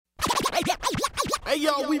Hey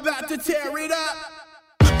yo, we about to tear it up.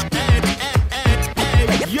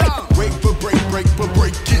 Hey, yo. Break for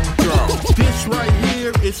break it down. This right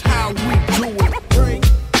here is how we do it. Break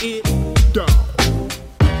it down.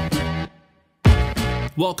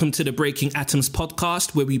 Welcome to the Breaking Atoms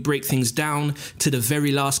podcast, where we break things down to the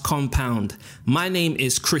very last compound. My name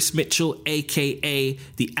is Chris Mitchell, aka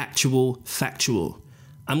The Actual Factual.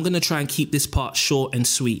 I'm going to try and keep this part short and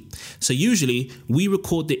sweet. So usually we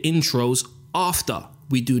record the intros after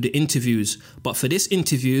we do the interviews. But for this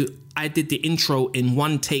interview, I did the intro in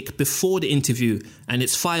one take before the interview. And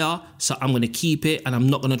it's fire, so I'm going to keep it and I'm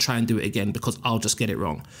not going to try and do it again because I'll just get it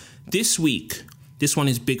wrong. This week, this one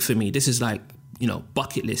is big for me. This is like,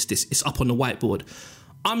 bucket list. It's up on the whiteboard.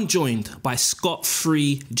 I'm joined by Scott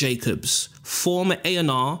Free Jacobs, former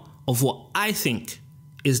A&R of what I think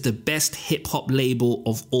is the best hip-hop label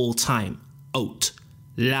of all time, OAT,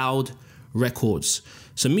 Loud Records.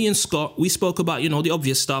 So me and Scott, we spoke about, the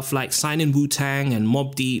obvious stuff like signing Wu-Tang and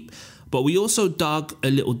Mobb Deep, but we also dug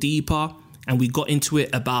a little deeper and we got into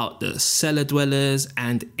it about the Cellar Dwellers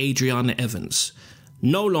and Adriana Evans.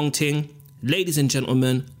 No long ting, ladies and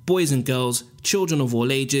gentlemen, boys and girls, children of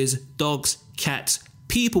all ages, dogs, cats,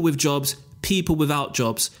 people with jobs, people without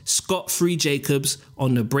jobs, Scott Free Jacobs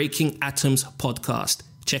on the Breaking Atoms podcast.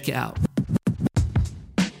 Check it out.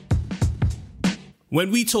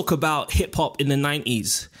 When we talk about hip-hop in the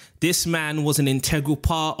 90s, this man was an integral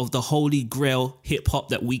part of the holy grail hip-hop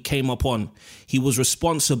that we came up on. He was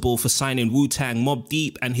responsible for signing Wu-Tang, Mobb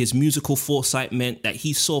Deep, and his musical foresight meant that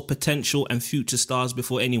he saw potential and future stars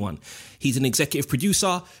before anyone. He's an executive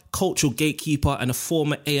producer, cultural gatekeeper, and a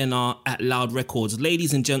former A&R at Loud Records.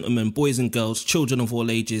 Ladies and gentlemen, boys and girls, children of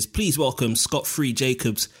all ages, please welcome Scott Free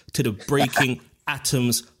Jacobs to the Breaking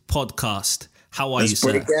Atoms podcast. How are you,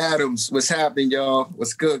 sir? Break Atoms. What's happening, y'all?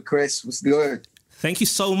 What's good, Chris? What's good? Thank you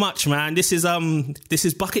so much, man. This is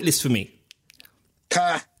bucket list for me.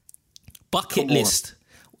 Bucket list.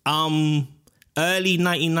 Early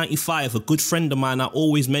 1995, a good friend of mine, I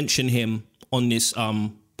always mention him on this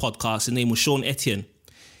podcast. His name was Sean Etienne.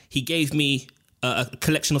 He gave me a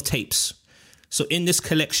collection of tapes. So in this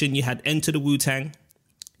collection, you had Enter the Wu-Tang,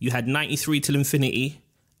 you had 93 Till Infinity,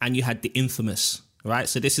 and you had The Infamous, right?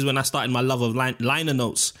 So this is when I started my love of liner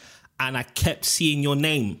notes, and I kept seeing your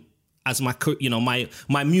name as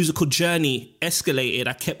my musical journey escalated.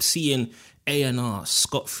 I kept seeing A&R,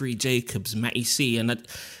 Scott Free Jacobs, Matty C, and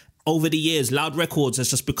over the years, Loud Records has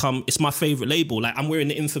just become, it's my favorite label. Like I'm wearing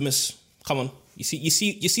The Infamous. Come on, you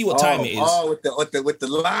see what time it is. Oh, with the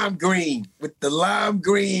lime green,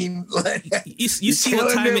 you see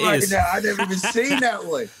what time it is. Now. I never even seen that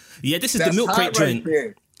one. Yeah, this is the milk crate joint.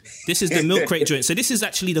 This is the milk crate joint. So this is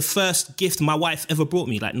actually the first gift my wife ever brought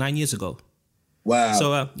me, like 9 years ago. Wow.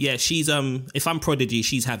 So she's if I'm Prodigy,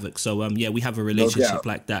 she's Havoc. So we have a relationship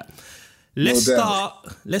like that. Let's start.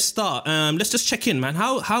 Let's just check in, man.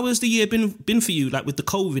 How has the year been for you, like with the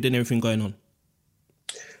COVID and everything going on?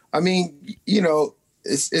 I mean,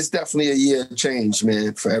 it's definitely a year of change,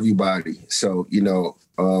 man, for everybody. So, you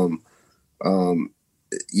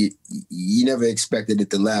never expected it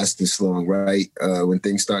to last this long, right? When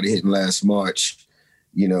things started hitting last March,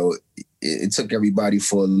 it took everybody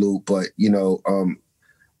for a loop. But,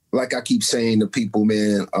 like I keep saying to people,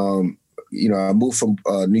 man, I moved from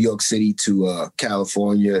New York City to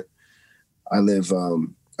California. I live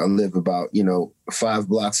about, 5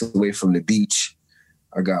 blocks away from the beach.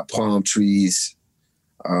 I got palm trees.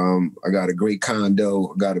 I got a great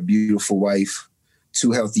condo. I got a beautiful wife,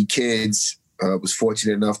 2 healthy kids. I was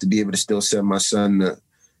fortunate enough to be able to still send my son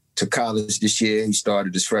to college this year. He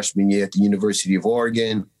started his freshman year at the University of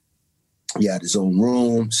Oregon. He had his own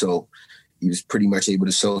room, so he was pretty much able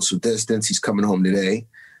to social distance. He's coming home today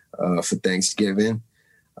for Thanksgiving.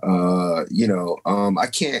 I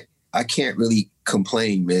can't really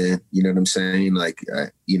complain, man. You know what I'm saying? Like,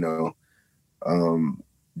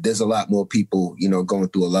 there's a lot more people, going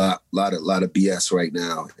through a lot of BS right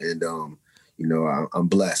now, and I'm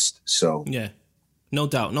blessed. So yeah, no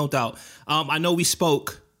doubt. I know we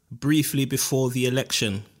spoke briefly before the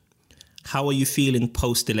election. How are you feeling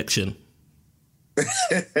post-election?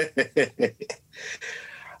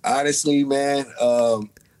 Honestly, man,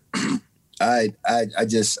 I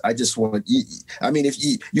just want you. I mean, if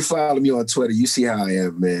you follow me on Twitter, you see how I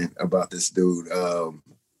am, man, about this dude.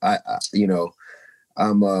 I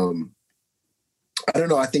don't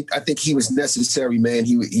know. I think he was necessary, man.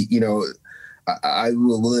 He I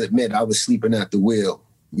will admit I was sleeping at the wheel.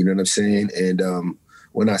 You know what I'm saying? And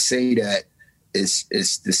when I say that, it's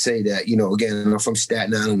to say that, again, I'm from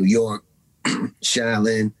Staten Island, New York,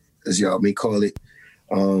 Shaolin, as y'all may call it.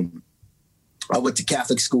 I went to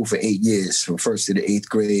Catholic school for 8 years, from first to the 8th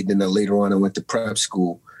grade. Then later on, I went to prep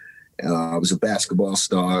school. I was a basketball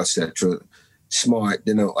star, etc. Smart.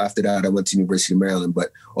 Then after that, I went to University of Maryland.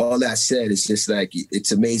 But all that said, it's just like,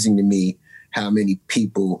 it's amazing to me how many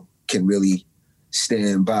people can really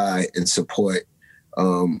stand by and support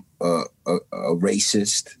a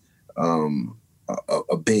racist,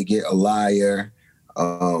 a bigot, a liar.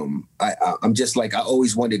 I'm just like, I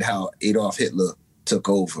always wondered how Adolf Hitler took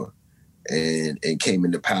over and came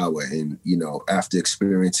into power. And, you know, after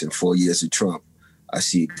experiencing 4 years of Trump, I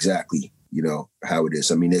see exactly, you know, how it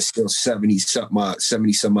is. I mean, there's still 70 some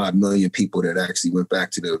odd million people that actually went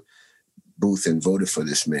back to the booth and voted for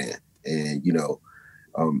this man. And, you know,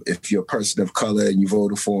 if you're a person of color and you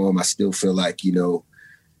voted for him, I still feel like, you know,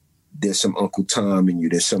 there's some Uncle Tom in you.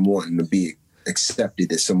 There's some wanting to be accepted.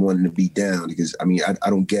 There's some wanting to be down, because, I mean, I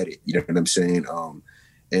don't get it. You know what I'm saying?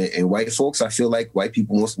 And white folks, I feel like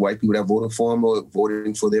most white people that voted for him are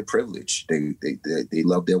voting for their privilege. They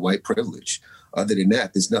love their white privilege. Other than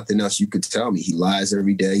that, there's nothing else you could tell me. He lies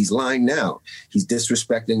every day. He's lying now. He's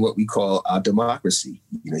disrespecting what we call our democracy.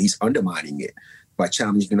 You know, he's undermining it by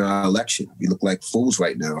challenging our election. We look like fools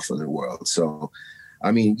right now for the world. So,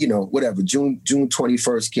 I mean, you know, whatever. June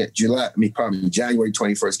 21st can't, January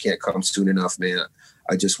 21st can't come soon enough, man.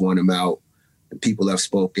 I just want him out. The people have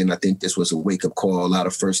spoken. I think this was a wake-up call. A lot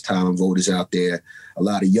of first-time voters out there, a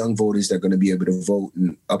lot of young voters that are going to be able to vote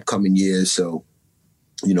in upcoming years. So,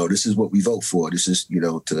 you know, this is what we vote for. This is, you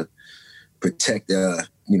know, to protect,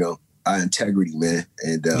 you know, our integrity, man.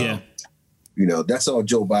 And, you know, that's all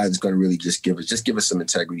Joe Biden's going to really just give us some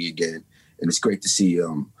integrity again. And it's great to see,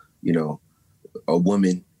 you know, a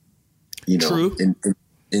woman, you know,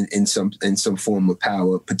 in some form of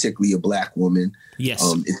power, particularly a Black woman. Yes,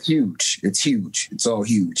 it's huge. It's huge. It's all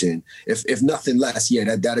huge. And if nothing less,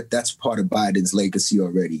 that's part of Biden's legacy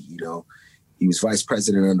already. You know, he was vice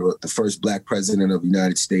president under the first Black president of the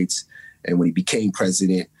United States, and when he became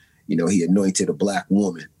president, you know, he anointed a Black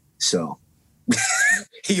woman. So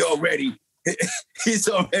he's already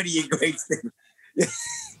a great thing.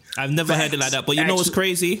 I've never heard it like that. But you know what's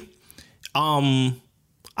crazy?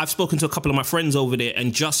 I've spoken to a couple of my friends over there,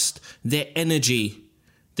 and just their energy,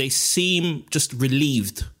 they seem just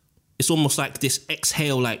relieved. It's almost like this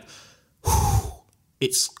exhale, like, whew,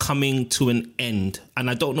 it's coming to an end. And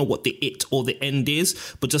I don't know what the it or the end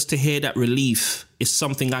is, but just to hear that relief is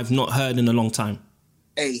something I've not heard in a long time.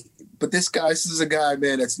 Hey, but this is a guy,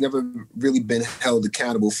 man, that's never really been held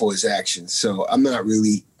accountable for his actions. So I'm not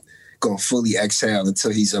really going to fully exhale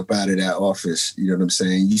until he's up out of that office. You know what I'm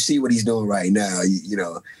saying? You see what he's doing right now, you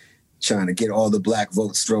know, trying to get all the Black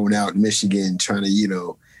votes thrown out in Michigan, trying to, you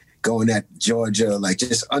know, going at Georgia, like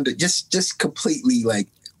just completely, like,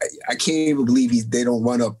 I can't even believe they don't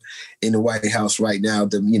run up in the White House right now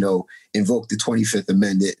to, you know, invoke the 25th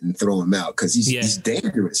Amendment and throw him out, because he's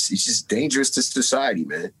dangerous. He's just dangerous to society,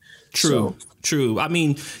 man. True. I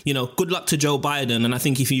mean, you know, good luck to Joe Biden. And I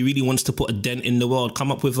think if he really wants to put a dent in the world,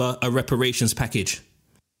 come up with a reparations package.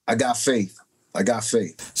 I got faith.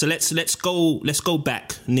 So let's go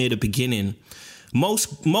back near the beginning.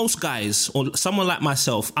 Most guys, or someone like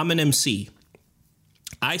myself, I'm an MC.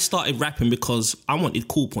 I started rapping because I wanted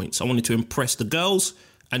cool points. I wanted to impress the girls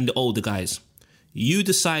and the older guys. You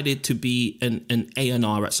decided to be an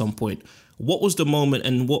A&R at some point. What was the moment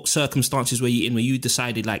and what circumstances were you in where you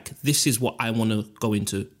decided, like, this is what I want to go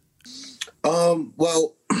into?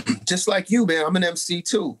 Well, just like you, man, I'm an MC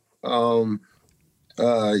too. You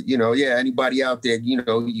know, anybody out there, you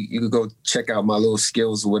know, you could go check out my little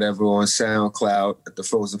skills or whatever on SoundCloud at the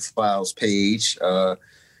Frozen Files page.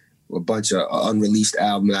 A bunch of unreleased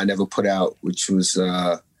album I never put out, which was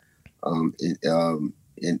what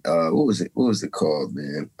was it called,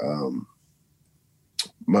 man?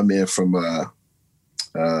 My man from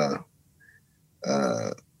the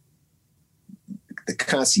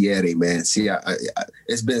Concierge, man. See, I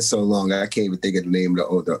it's been so long I can't even think of the name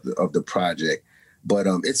of the project, but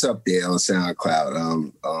it's up there on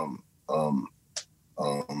SoundCloud.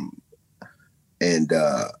 And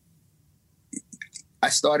I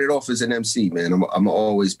started off as an MC, man. I'm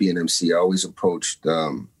always be an MC. I always approached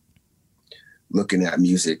looking at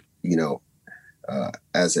music, you know,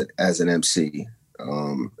 as an MC.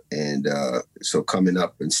 So coming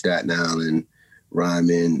up in Staten Island,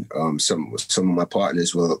 rhyming, some of my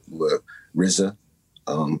partners were RZA,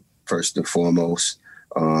 first and foremost.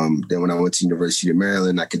 Then when I went to University of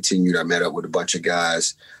Maryland, I continued. I met up with a bunch of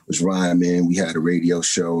guys, was rhyming. We had a radio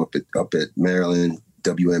show up at Maryland,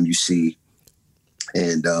 WMUC.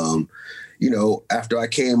 And, you know, after I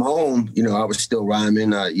came home, you know, I was still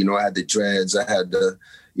rhyming. You know, I had the dreads. I had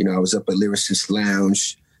I was up at Lyricist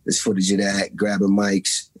Lounge there's footage of that, grabbing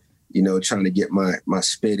mics, you know, trying to get my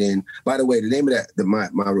spit in. By the way, the name of that,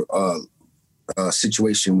 my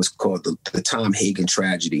situation was called the Tom Hagen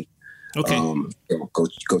Tragedy. Okay.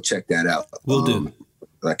 Go check that out. Will do.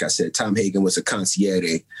 Like I said, Tom Hagen was a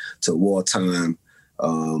consigliere to wartime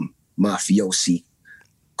mafiosi,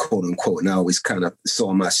 quote unquote. And I always kind of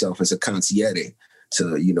saw myself as a consigliere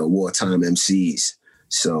to, you know, wartime MCs.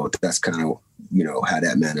 So that's kind of, you know, how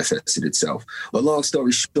that manifested itself. But long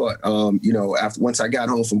story short, you know, once I got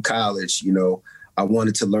home from college, you know, I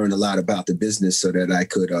wanted to learn a lot about the business so that I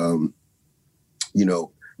could, you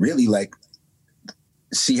know, really like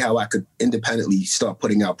see how I could independently start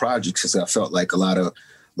putting out projects, because I felt like a lot of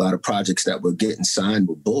projects that were getting signed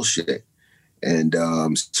were bullshit. And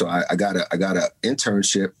so I got a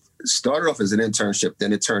internship. Started off as an internship,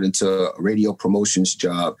 then it turned into a radio promotions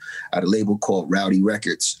job at a label called Rowdy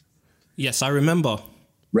Records. Yes, I remember.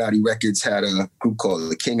 Rowdy Records had a group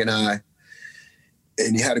called The King and I,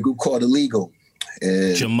 and he had a group called Illegal.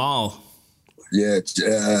 And Jamal. Yeah,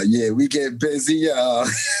 we get busy, y'all.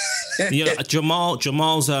 Yeah,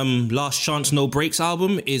 Jamal's Last Chance No Breaks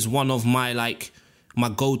album is one of my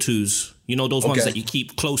go-tos. You know, those ones that you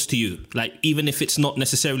keep close to you. Like, even if it's not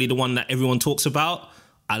necessarily the one that everyone talks about,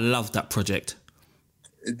 I love that project.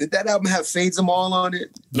 Did that album have Fades Them All on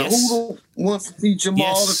it? Yes. Who wants to see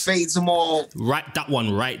Jamal to Fades Them All? Right, that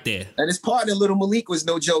one right there. And his partner, Little Malik, was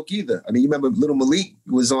no joke either. I mean, you remember Little Malik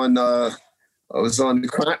was on the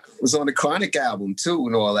Chronic album too,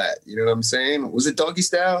 and all that. You know what I'm saying? Was it Doggy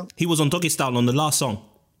Style? He was on Doggy Style on the last song.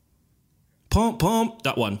 Pump,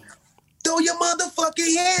 that one. Throw your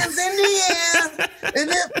motherfucking hands in the air, and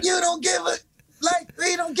if you don't give it, like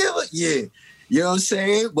they don't give it, yeah. You know what I'm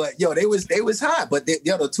saying? But yo, they was hot, but the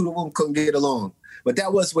other two of them couldn't get along. But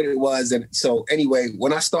that was what it was. And so anyway,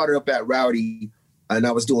 when I started up at Rowdy and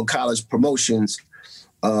I was doing college promotions,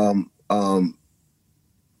 RZA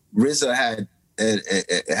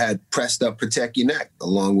had pressed up Protect Your Neck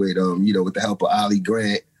along with you know, with the help of Ollie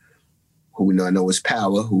Grant, who we now know as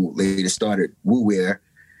Power, who later started Wu Wear.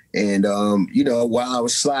 And you know, while I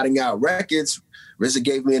was sliding out records, RZA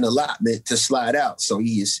gave me an allotment to slide out. So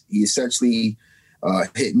he essentially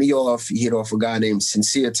hit me off. He hit off a guy named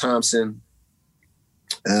Sincere Thompson.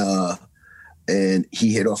 And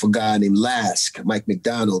he hit off a guy named Lask, Mike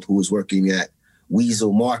McDonald, who was working at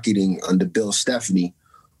Weasel Marketing under Bill Stephanie,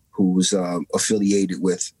 who was affiliated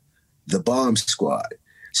with the Bomb Squad.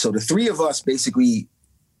 So the three of us basically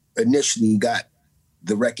initially got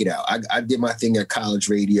the record out. I did my thing at college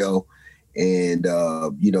radio, and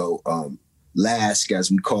you know, Lask,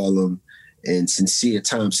 as we call him, and Sincere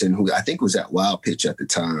Thompson, who I think was at Wild Pitch at the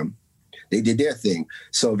time, they did their thing.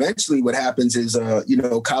 So eventually what happens is, you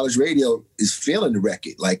know, college radio is feeling the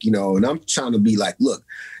record, like, you know, and I'm trying to be like, look,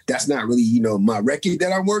 that's not really, you know, my record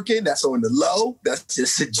that I'm working. That's on the low. That's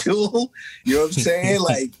just a jewel. You know what I'm saying?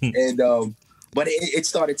 Like, and, but it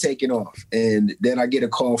started taking off. And then I get a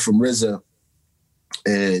call from RZA,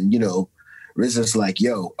 and, you know, RZA's like,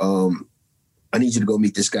 yo, I need you to go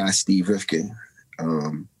meet this guy, Steve Rifkin.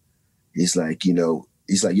 He's like, yo,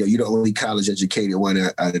 you're the only college educated one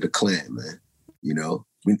out of the clan, man. You know,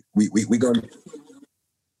 we gonna,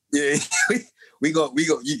 yeah, we go.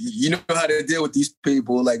 You know how to deal with these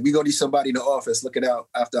people. Like, we gonna need somebody in the office looking out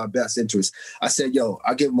after our best interests. I said, yo,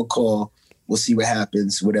 I'll give him a call. We'll see what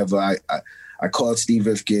happens. Whatever. I called Steve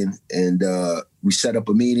Rifkin, and we set up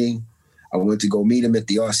a meeting. I went to go meet him at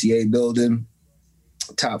the RCA building,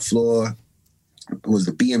 top floor. It was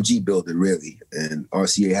the BMG building, really, and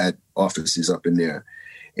RCA had offices up in there.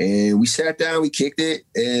 And we sat down, we kicked it,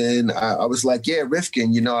 and I was like, yeah,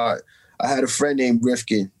 Rifkin, you know, I had a friend named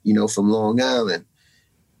Rifkin, you know, from Long Island.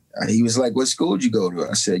 He was like, what school did you go to?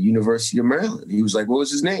 I said, University of Maryland. He was like, what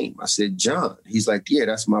was his name? I said, John. He's like, yeah,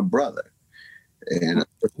 that's my brother. And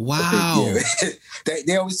wow. Yeah,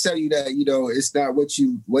 they always tell you that, you know, it's not what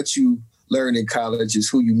you learn in college, it's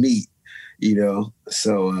who you meet. You know,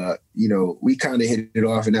 so, you know, we kind of hit it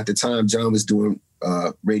off. And at the time, John was doing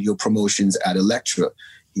radio promotions at Elektra.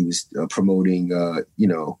 He was promoting, you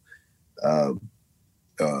know,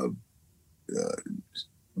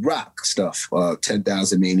 rock stuff,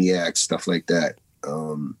 10,000 Maniacs, stuff like that.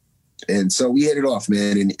 And so we hit it off,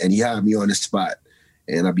 man. And he hired me on the spot.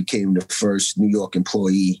 And I became the first New York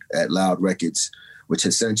employee at Loud Records, which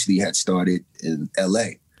essentially had started in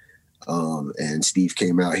LA. And Steve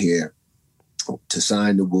came out here to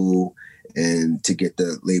sign the Wu and to get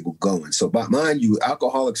the label going. So, but mind you,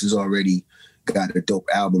 Alcoholics has already got a dope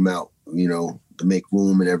album out, you know, To Make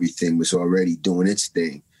Room and everything was already doing its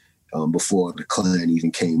thing before the Clan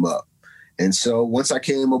even came up. And so once I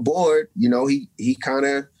came aboard, you know, he kind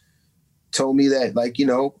of told me that, like, you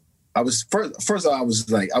know, I was first of all, I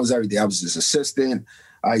was everything. I was his assistant.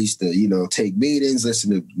 I used to, you know, take meetings,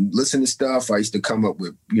 listen to stuff. I used to come up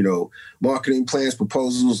with, you know, marketing plans,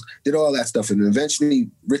 proposals, did all that stuff. And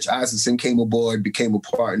eventually Rich Isaacson came aboard, became a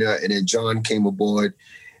partner, and then John came aboard.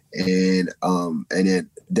 And then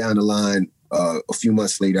down the line, a few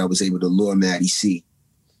months later, I was able to lure Matty C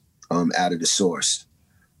out of the Source.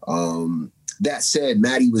 That said,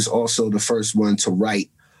 Matty was also the first one to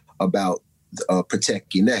write about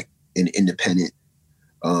Protect Your Neck, an independent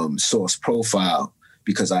Source profile,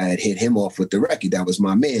 because I had hit him off with the record. That was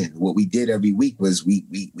my man. What we did every week was we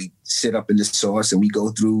sit up in the Source and we go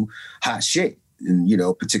through hot shit. And, you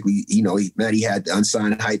know, particularly, you know, Matty had the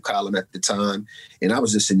Unsigned Hype column at the time, and I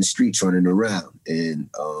was just in the streets running around. And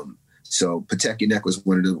so Protect Your Neck was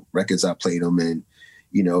one of the records I played him. And,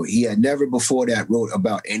 you know, he had never before that wrote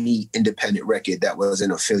about any independent record that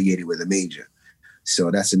wasn't affiliated with a major. So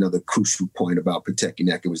that's another crucial point about Protect Your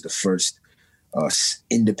Neck. It was the first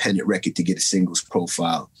independent record to get a singles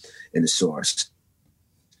profile in the Source.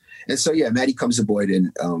 And so, yeah, Matty comes aboard,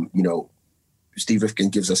 and, you know, Steve Rifkin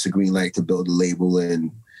gives us a green light to build a label.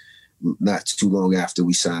 And not too long after,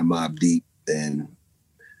 we signed Mobb Deep, and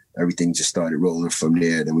everything just started rolling from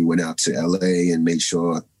there. Then we went out to LA and made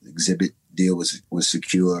sure the Exhibit deal was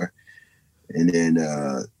secure. And then,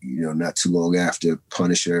 you know, not too long after,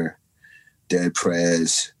 Punisher, Dead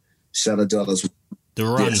Prez, Cellar Dwellers.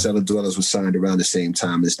 Cellar Dwellers was signed around the same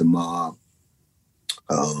time as the Mob.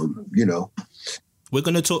 You know, we're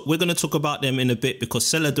gonna talk about them in a bit, because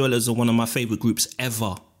Cellar Dwellers are one of my favorite groups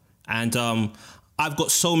ever, and I've got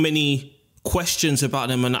so many questions about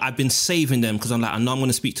them, and I've been saving them because I'm like, I know I'm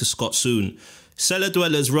gonna speak to Scott soon. Cellar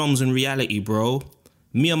Dwellers, Realms and Reality, bro.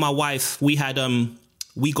 Me and my wife, we had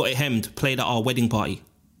We Got It Hemmed played at our wedding party.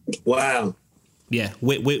 Wow. Yeah,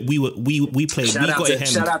 we played. Shout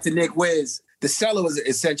out to Nick Wiz. The Cellar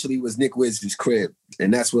was Nick Wiz's crib,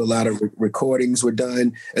 and that's where a lot of recordings were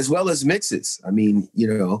done, as well as mixes. I mean,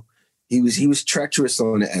 you know, he was treacherous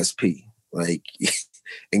on the SP, like,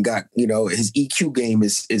 and got, you know, his EQ game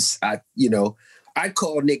is I'd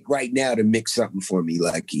call Nick right now to mix something for me.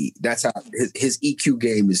 Like, that's how his EQ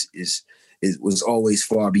game was always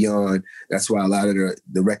far beyond. That's why a lot of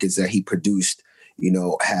the records that he produced, you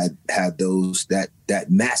know, had those that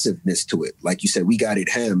massiveness to it. Like you said, We Got It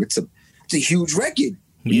Ham. It's a huge record.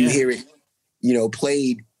 When you hear it, you know,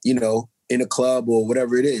 played, you know, in a club or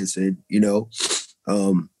whatever it is. And, you know,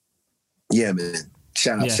 yeah, man.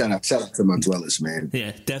 Shout out to my Dwellers, man.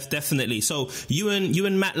 Yeah, definitely. So you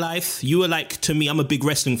and Matt Life, you were like, to me, I'm a big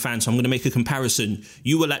wrestling fan, so I'm going to make a comparison.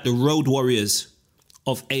 You were like the Road Warriors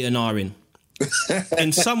of A&Ring.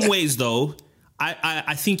 In some ways, though,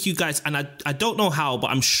 I think you guys, and I don't know how, but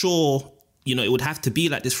I'm sure, you know, it would have to be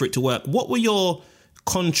like this for it to work. What were your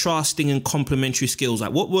contrasting and complementary skills?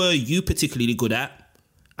 Like, what were you particularly good at,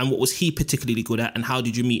 and what was he particularly good at, and how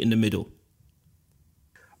did you meet in the middle?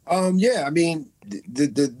 Yeah, I mean,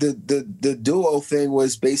 the duo thing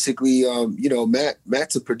was basically, you know,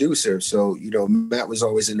 Matt's a producer, so, you know, Matt was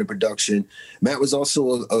always in the production. Matt was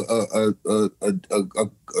also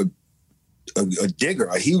a digger,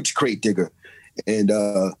 a huge crate digger, and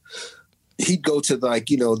he'd go to, like,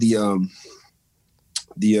 you know,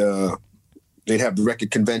 they'd have the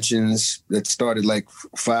record conventions that started like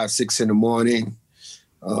 5, 6 in the morning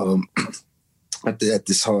at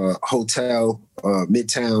this hotel,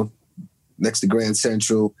 Midtown, next to Grand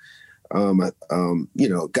Central. You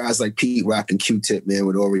know, guys like Pete Rock and Q-Tip, man,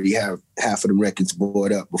 would already have half of them records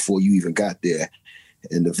bought up before you even got there.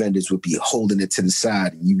 And the vendors would be holding it to the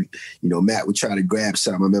side. And you know, Matt would try to grab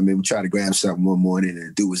something. I remember he would try to grab something one morning, and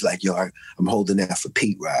the dude was like, yo, I'm holding that for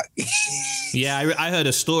Pete Rock. Yeah, I heard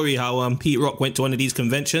a story how Pete Rock went to one of these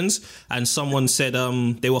conventions, and someone said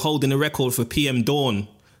they were holding a record for PM Dawn.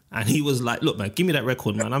 And he was like, look, man, give me that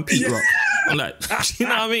record, man. I'm Pete Rock. I'm like, you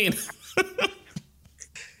know what I mean?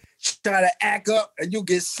 Try to act up and you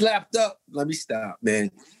get slapped up. Let me stop, man.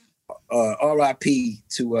 R.I.P.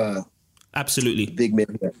 to... Absolutely. Big man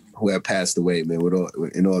who had passed away, man,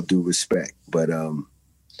 in all due respect. But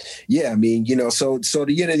yeah, I mean, you know, so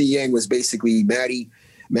the yin and the yang was basically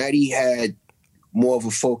Matty had more of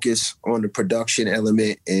a focus on the production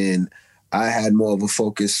element, and I had more of a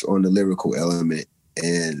focus on the lyrical element.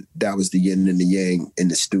 And that was the yin and the yang in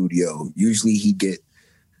the studio. Usually he'd get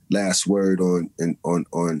last word on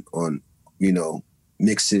you know,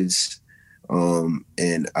 mixes.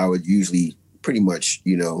 And I would usually pretty much,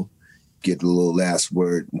 you know, get a little last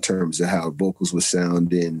word in terms of how vocals were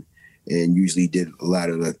sounding, and usually did a lot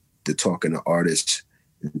of the talking to artists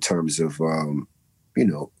in terms of, you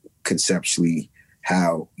know, conceptually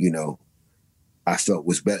how, you know, I felt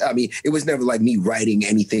was better. I mean, it was never like me writing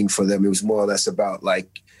anything for them. It was more or less about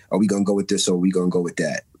like, are we going to go with this or are we going to go with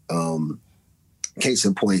that? Case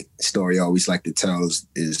in point, story I always like to tell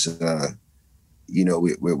is you know,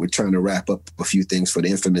 we're trying to wrap up a few things for the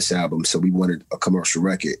Infamous album. So we wanted a commercial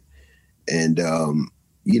record. And,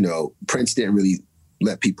 you know, Prince didn't really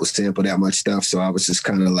let people sample that much stuff. So I was just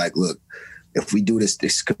kind of like, look, if we do this,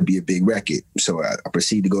 this could be a big record. So I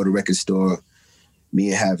proceeded to go to the record store. Me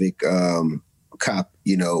and Havoc cop,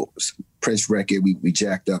 you know, Prince record. We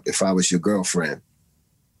jacked up If I Was Your Girlfriend.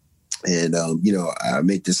 And, you know, I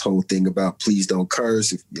make this whole thing about please don't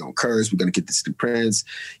curse. If you don't curse, we're going to get this to Prince.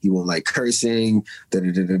 He won't like cursing,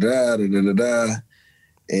 da-da-da-da-da.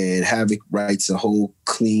 And Havoc writes a whole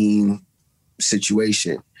clean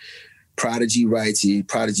situation. Prodigy writes,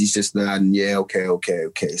 Prodigy's just nodding, yeah, okay.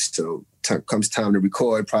 So comes time to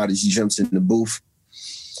record, Prodigy jumps in the booth.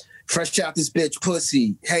 Fresh out this bitch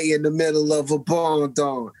pussy, hey, in the middle of a barn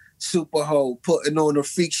dawn. Super hoe putting on a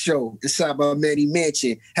freak show inside my Manny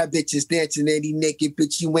mansion. Have bitches dancing any naked,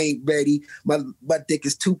 bitch, you ain't ready. My dick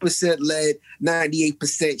is 2% lead,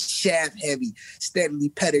 98% shaft heavy, steadily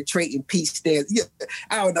penetrating peace stands. Yeah,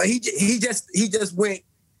 I don't know. He just went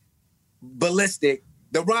ballistic.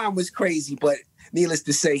 The rhyme was crazy, but needless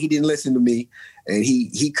to say, he didn't listen to me, and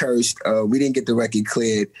he cursed. We didn't get the record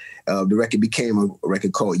cleared. The record became a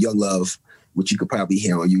record called Young Love, which you could probably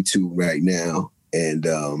hear on YouTube right now. And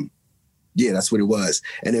yeah, that's what it was.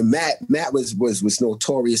 And then Matt was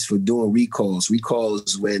notorious for doing recalls.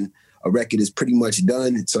 Recalls when a record is pretty much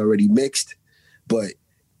done, it's already mixed, but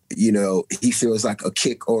you know, he feels like a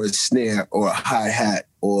kick or a snare or a hi-hat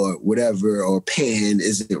or whatever or pan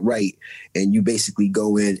isn't right, and you basically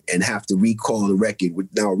go in and have to recall the record.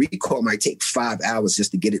 Now, a recall might take 5 hours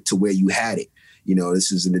just to get it to where you had it. You know,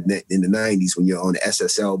 this is in the 90s when you're on the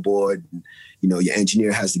SSL board. And, you know, your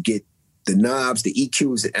engineer has to get the knobs, the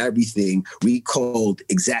EQs, and everything recalled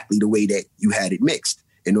exactly the way that you had it mixed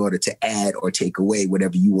in order to add or take away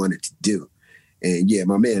whatever you wanted to do. And yeah,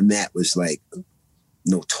 my man Matt was like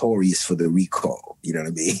notorious for the recall. You know what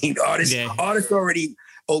I mean? Artists already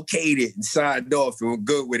okayed it and signed off and were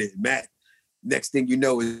good with it. Matt, next thing you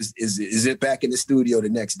know, is it back in the studio the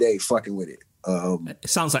next day fucking with it. It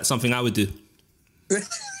sounds like something I would do.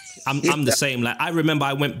 I'm the same. Like, I remember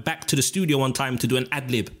I went back to the studio one time to do an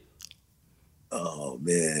ad-lib. Oh,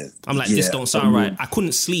 man. I'm like, this don't sound right. I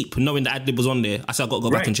couldn't sleep knowing the ad-lib was on there. I said, I got to go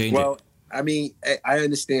back and change it. Well, I mean, I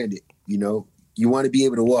understand it. You know, you want to be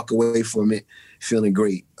able to walk away from it feeling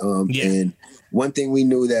great. And one thing we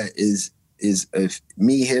knew that is if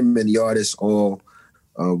me, him, and the artists all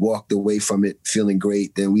walked away from it feeling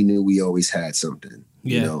great, then we knew we always had something.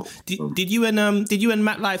 Yeah. You know? Did you and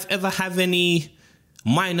Matt Life ever have any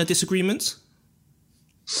minor disagreements?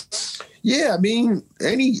 Yeah, I mean,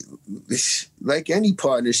 any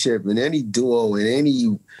partnership and any duo and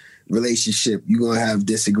any relationship, you're gonna have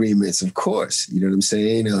disagreements, of course. You know what I'm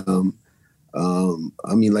saying?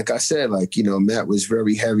 I mean, like I said, like, you know, Matt was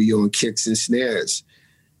very heavy on kicks and snares.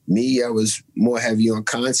 Me, I was more heavy on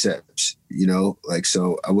concepts, you know, like,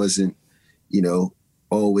 so I wasn't, you know,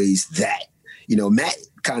 always that. You know, Matt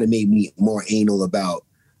kind of made me more anal about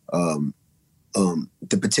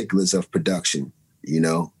the particulars of production, you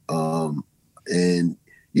know. And,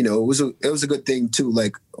 you know, it was a good thing too,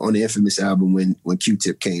 like on the Infamous album when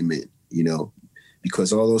Q-Tip came in, you know,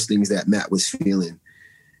 because all those things that Matt was feeling,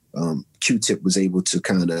 Q-Tip was able to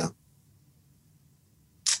kind of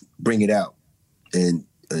bring it out and,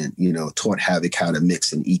 you know, taught Havoc how to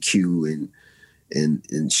mix and EQ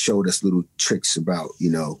and showed us little tricks about, you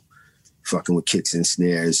know, fucking with kicks and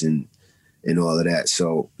snares and all of that.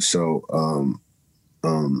 So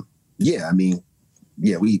yeah, I mean,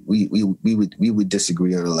 yeah, we would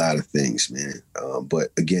disagree on a lot of things, man. But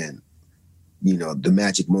again, you know, the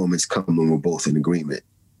magic moments come when we're both in agreement.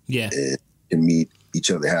 Yeah. And meet each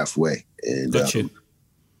other halfway. And got you.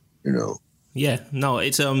 You know. Yeah, no,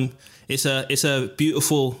 it's a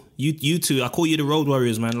beautiful you two. I call you the Road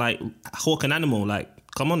Warriors, man. Like Hawk and Animal. Like,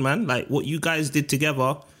 come on, man. Like what you guys did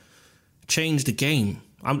together changed the game.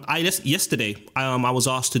 Yesterday, I was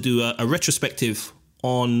asked to do a retrospective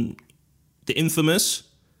on the infamous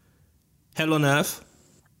Hell on Earth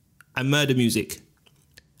and Murder Music.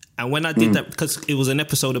 And when I did that, because it was an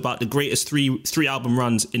episode about the greatest three album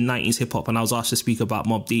runs in 90s hip hop, and I was asked to speak about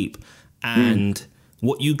Mobb Deep and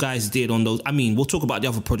what you guys did on those. I mean, we'll talk about the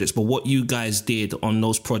other projects, but what you guys did on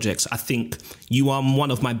those projects, I think you are one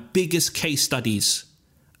of my biggest case studies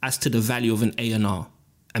as to the value of an A&R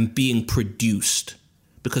and being produced.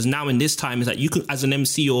 Because now in this time, is that you can, as an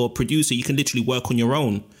MC or producer, you can literally work on your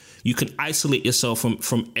own. You can isolate yourself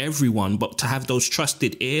from everyone, but to have those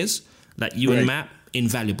trusted ears Like you and Matt,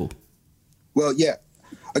 invaluable. Well, yeah.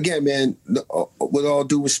 Again, man, with all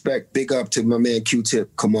due respect, big up to my man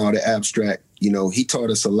Q-Tip, Kamal the Abstract. You know, he taught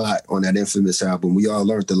us a lot on that Infamous album. We all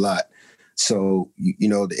learned a lot. So, you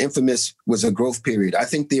know, the Infamous was a growth period. I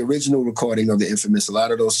think the original recording of the Infamous, a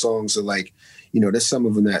lot of those songs are like, you know, there's some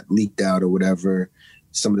of them that leaked out or whatever,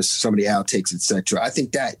 some of the outtakes, etc. I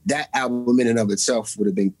think that album in and of itself would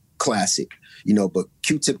have been classic, you know, but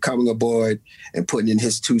Q-Tip coming aboard and putting in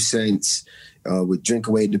his 2 cents with Drink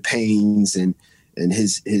Away the Pains and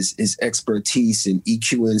his expertise in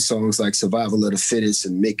EQing songs like Survival of the Fittest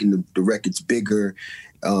and making the records bigger,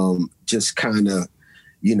 just kind of,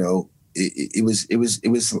 you know, it was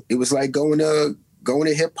like going to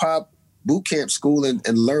hip hop boot camp school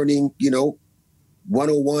and learning, you know,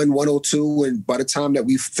 101, 102, and by the time that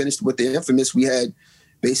we finished with the Infamous, we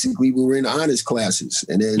were in honors classes,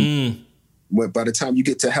 and then by the time you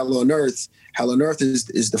get to Hell on Earth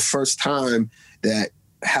is the first time that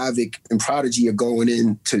Havoc and Prodigy are going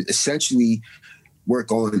in to essentially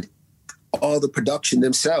work on all the production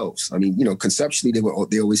themselves. I mean, you know, conceptually they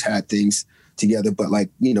always had things together, but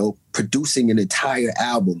like, you know, producing an entire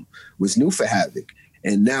album was new for Havoc.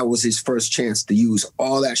 And now was his first chance to use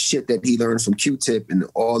all that shit that he learned from Q-Tip and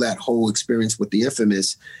all that whole experience with the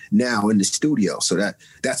Infamous now in the studio. So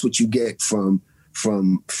that's what you get from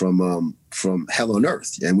Hell on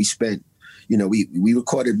Earth. And we spent, you know, we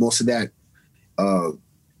recorded most of that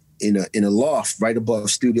in a loft right above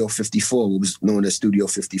Studio 54, what was known as Studio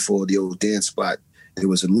 54, the old dance spot. There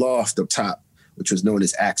was a loft up top, which was known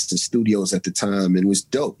as Axis Studios at the time, and it was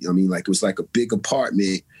dope. I mean, like it was like a big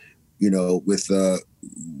apartment, you know, with an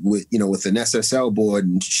SSL board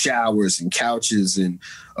and showers and couches and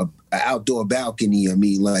an outdoor balcony. I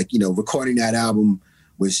mean, like, you know, recording that album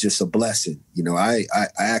was just a blessing. You know, I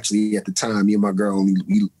actually at the time, me and my girl, we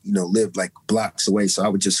lived like blocks away, so I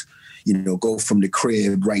would just, you know, go from the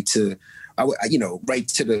crib right to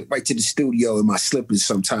the studio in my slippers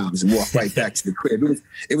sometimes and walk right back to the crib.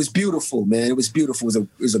 It was beautiful, man. It was beautiful. It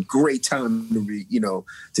was a great time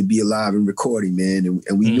to be alive and recording, man.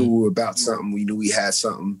 And we knew we were about something. We knew we had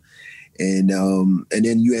something. And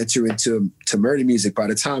then you enter into Murder Music. By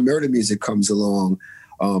the time Murder Music comes along,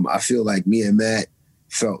 I feel like me and Matt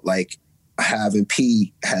felt like Hav and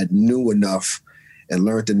P had knew enough and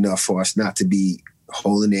learned enough for us not to be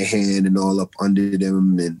holding their hand and all up under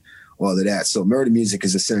them and all of that. So Murder Music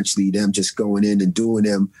is essentially them just going in and doing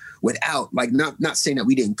them without, like, not saying that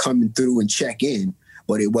we didn't come through and check in,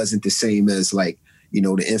 but it wasn't the same as, like, you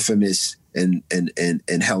know, the Infamous and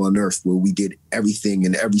Hell on Earth, where we did everything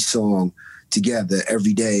and every song together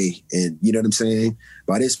every day. And you know what I'm saying?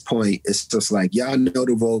 By this point, it's just like, y'all know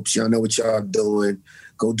the ropes, y'all know what y'all doing,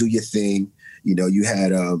 go do your thing. You know, you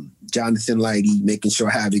had Jonathan Lighty making sure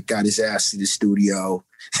Havoc got his ass to the studio.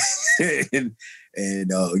 and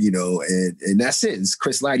that's it. As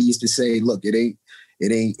Chris Lighty used to say, look, it ain't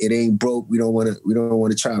broke. We don't want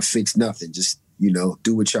to try to fix nothing. Just, you know,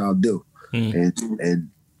 do what y'all do.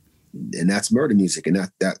 And that's Murder Music.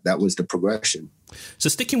 And that was the progression. So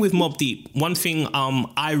sticking with Mobb Deep, one thing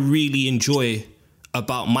I really enjoy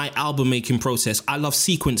about my album making process, I love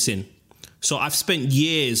sequencing. So I've spent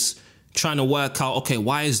years trying to work out, okay,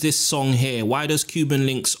 why is this song here? Why does Cuban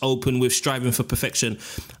Links open with Striving for Perfection?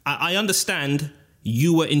 I understand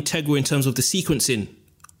you were integral in terms of the sequencing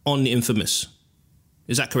on the Infamous.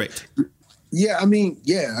 Is that correct? Yeah, I mean,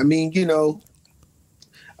 you know,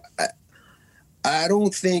 I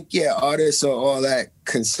don't think, artists are all that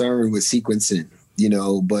concerned with sequencing, you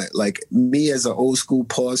know, but like me as an old school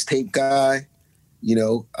pause tape guy, you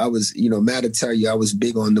know, I was, you know, Matt will tell you, I was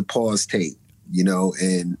big on the pause tape. You know,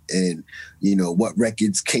 and you know what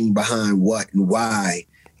records came behind what and why,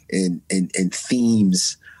 and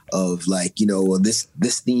themes of, like, you know, well, this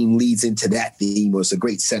theme leads into that theme, or it's a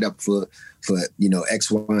great setup for you know, X,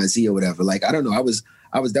 Y, and Z or whatever. Like, I don't know,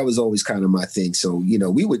 that was always kind of my thing. So, you know,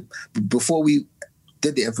 we would, before we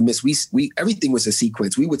did the Infamous, we everything was a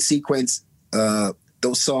sequence. We would sequence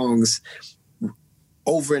those songs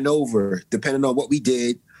over and over, depending on what we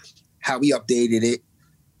did, how we updated it.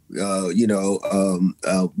 What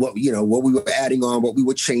we were adding on, what we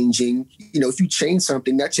were changing. You know, if you change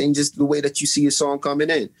something, that changes the way that you see a song coming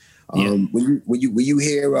in. When you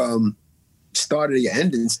hear Start of Your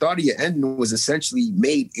Ending was essentially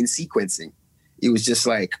made in sequencing. It was just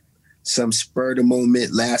like some spur of the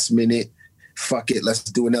moment, last minute, fuck it, let's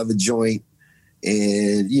do another joint.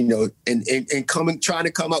 And, you know, and trying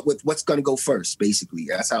to come up with what's gonna go first, basically.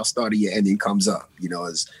 That's how Start of Your Ending comes up, you know,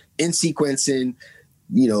 as in sequencing.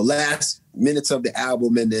 You know, last minutes of the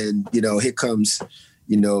album, and then, you know, here comes,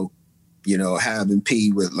 you know, Hav and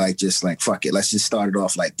P with, like, just like, fuck it, let's just start it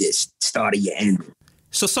off like this. start of your end.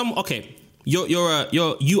 So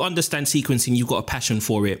you understand sequencing, you've got a passion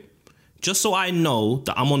for it. Just so I know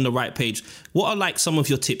that I'm on the right page, what are like some of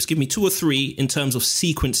your tips? Give me 2 or 3 in terms of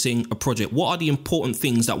sequencing a project. What are the important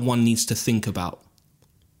things that one needs to think about?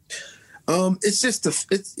 It's just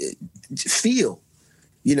feel,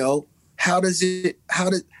 you know, how does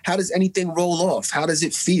anything roll off? How does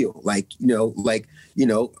it feel? Like,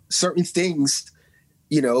 certain things,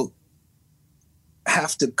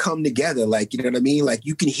 have to come together, like, you know what I mean? Like,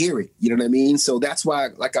 you can hear it, you know what I mean? So that's why,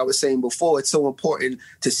 like I was saying before, it's so important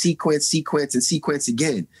to sequence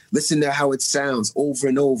again. Listen to how it sounds over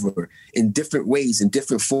and over in different ways, in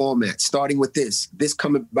different formats, starting with this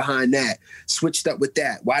coming behind that, switched up with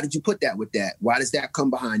that. Why did you put that with that? Why does that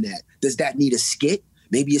come behind that? Does that need a skit?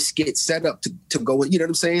 Maybe a skit set up to go in, you know what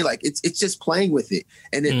I'm saying? Like, it's just playing with it.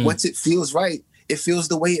 And then once it feels right, it feels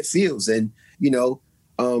the way it feels. And,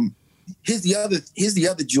 here's the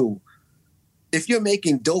other jewel. If you're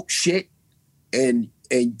making dope shit and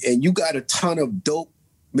you got a ton of dope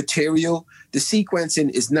material, the sequencing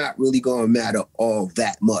is not really going to matter all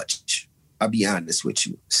that much. I'll be honest with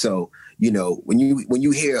you. So, when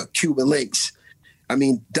you hear Cuban Links, I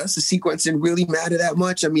mean, does the sequencing really matter that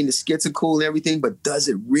much? I mean, the skits are cool and everything, but does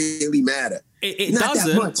it really matter? It not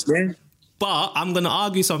doesn't, that much, man. But I'm going to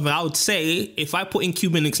argue something. I would say if I put in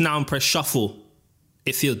Cuban Links now and press shuffle,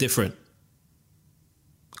 it feels different.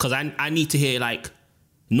 Because I need to hear, like,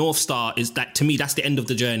 North Star is that, to me, that's the end of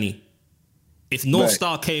the journey. If North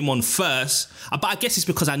Star came on first, but I guess it's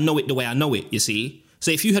because I know it the way I know it, you see? So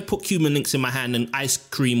if you had put Cuban Links in my hand and Ice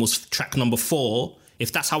Cream was track number 4,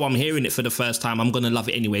 if that's how I'm hearing it for the first time, I'm going to love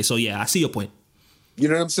it anyway. So yeah, I see your point. You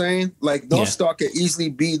know what I'm saying? Like, North Star could easily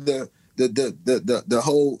be the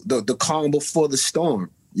calm before the storm.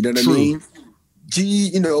 You know what I mean? G,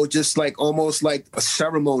 just like almost like a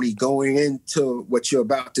ceremony going into what you're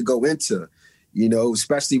about to go into,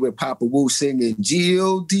 especially with Papa Wu singing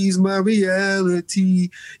G.O.D's my reality.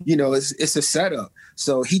 It's a setup.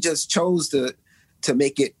 So he just chose to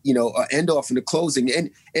make it, an end off in the closing.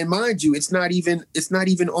 And mind you, it's not even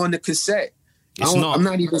on the cassette. I'm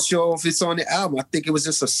not even sure if it's on the album. I think it was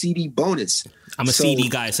just a CD bonus. I'm a CD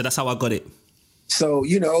guy, so that's how I got it. So,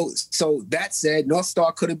 so that said, North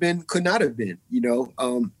Star could not have been,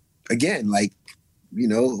 again, like,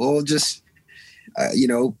 all just,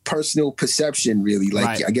 personal perception, really. Like,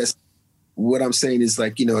 right. I guess what I'm saying is,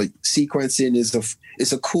 like, sequencing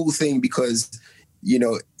is a cool thing because,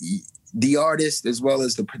 the artist as well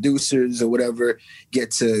as the producers or whatever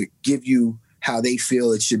get to give you how they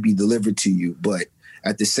feel it should be delivered to you. But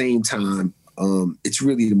at the same time, it's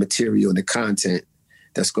really the material and the content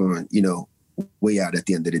that's going, way out at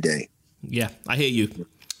the end of the day. Yeah, I hear you.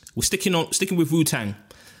 We're sticking with Wu-Tang.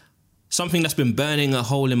 Something that's been burning a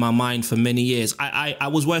hole in my mind for many years. I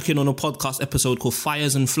was working on a podcast episode called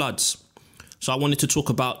Fires and Floods. So I wanted to talk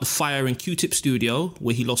about the fire in Q-Tip studio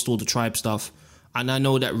where he lost all the Tribe stuff. And I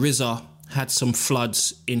know that RZA had some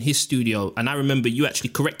floods in his studio. And I remember you actually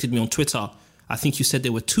corrected me on Twitter. I think you said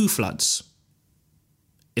there were 2 floods,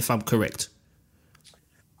 if I'm correct.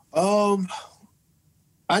 I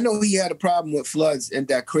know he had a problem with floods in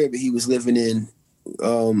that crib that he was living in,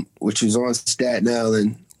 which was on Staten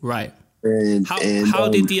Island. Right. And how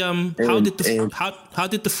did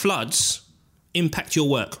the floods impact your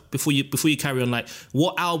work before you carry on? Like,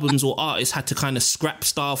 what albums or artists had to kind of scrap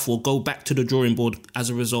stuff or go back to the drawing board as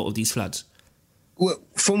a result of these floods? Well,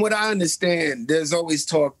 from what I understand, there's always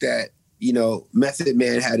talk that, Method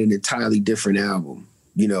Man had an entirely different album.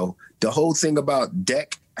 The whole thing about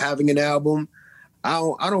Deck having an album,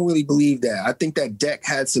 I don't really believe that. I think that Deck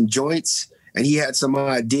had some joints and he had some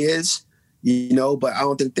ideas, but I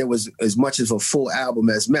don't think there was as much as a full album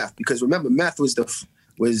as Meth. Because remember, Meth was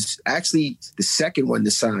actually the second one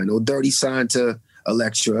to sign. Old Dirty signed to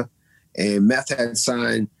Elektra and Meth had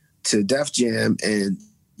signed to Def Jam. And,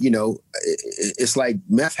 it's like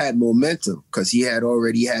Meth had momentum because he had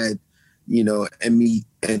already had, the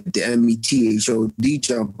METHOD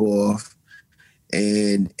jump off.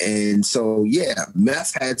 And so, yeah,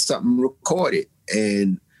 Meth had something recorded.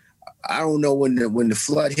 And I don't know when the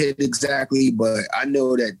flood hit exactly, but I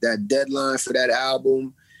know that deadline for that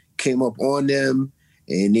album came up on them.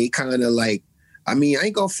 And they kind of like, I mean, I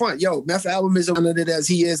ain't gonna front. Yo, Meth album is talented as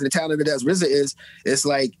he is and talented as RZA is. It's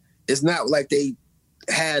like, it's not like they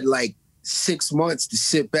had like 6 months to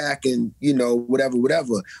sit back and, whatever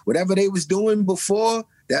they was doing before,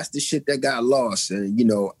 that's the shit that got lost. And,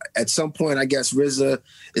 at some point, I guess RZA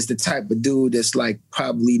is the type of dude that's like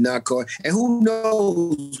probably not going, and who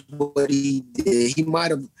knows what he did.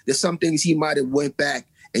 There's some things he might have went back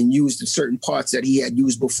and used certain parts that he had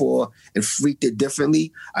used before and freaked it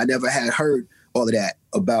differently. I never had heard all of that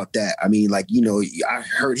about that. I mean, like, you know, I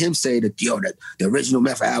heard him say that, that the original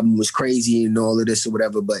Meth album was crazy and all of this or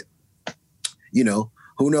whatever, but, you know,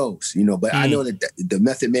 who knows, you know, but I know that the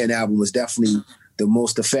Method Man album was definitely the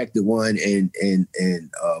most effective one. And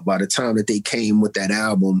by the time that they came with that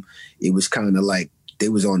album, it was kind of like they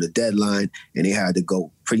was on the deadline and they had to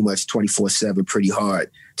go pretty much 24/7 pretty hard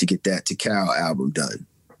to get that To Cal album done.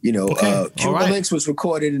 You know, Cuban Links was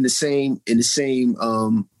recorded in the same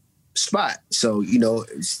spot. So, you know,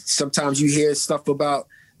 sometimes you hear stuff about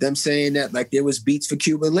them saying that like there was beats for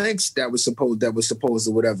Cuban Links that was supposed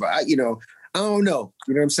or whatever. I don't know.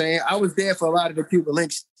 You know what I'm saying? I was there for a lot of the Cuban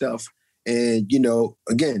Links stuff. And, you know,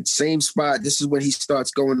 again, same spot. This is when he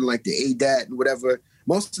starts going to like the ADAT and whatever.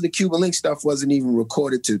 Most of the Cuban Link stuff wasn't even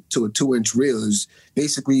recorded to a 2-inch reel. It was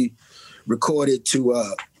basically recorded to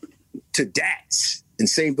DATs and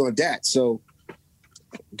saved on DAT. So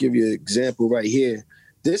I'll give you an example right here.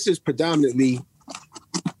 This is predominantly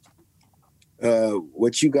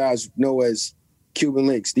what you guys know as Cuban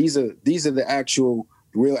Links. These are the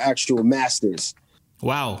real actual masters.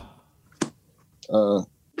 Wow.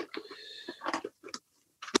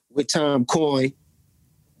 With Tom Coyne.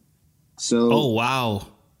 So oh wow.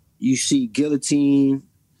 You see Guillotine,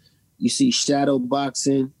 you see Shadow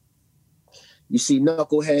Boxing, you see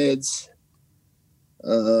Knuckleheads,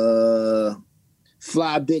 Fly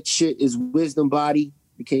Bitch shit is Wisdom Body,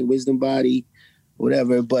 became Wisdom Body,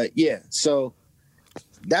 whatever. But yeah, so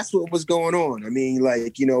that's what was going on. I mean,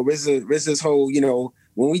 like, you know, RZA's whole, you know,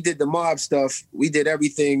 when we did the Mob stuff, we did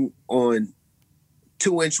everything on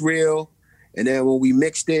 2-inch reel. And then when we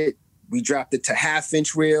mixed it, we dropped it to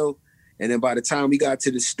 1/2-inch reel. And then by the time we got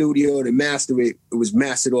to the studio to master it, it was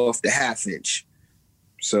mastered off the 1/2-inch.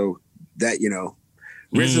 So that, you know,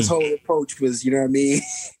 RZA's whole approach was, you know what I mean?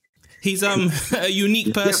 He's a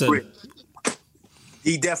unique person. Different.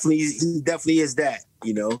 He definitely is that,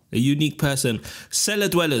 you know? A unique person. Cellar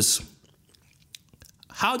Dwellers.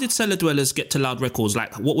 How did Cellar Dwellers get to Loud Records?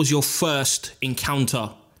 Like, what was your first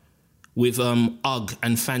encounter with UGG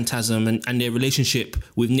and Phantasm and their relationship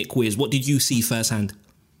with Nick Wiz? What did you see firsthand?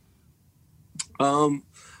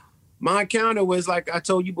 My encounter was, like I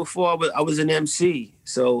told you before, I was an MC.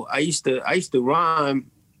 So I used to rhyme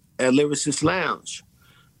at Lyricist Lounge.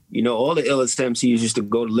 You know, all the illest MCs used to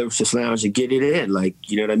go to Lyricist Lounge and get it in. Like,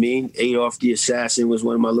 you know what I mean? Adolf the Assassin was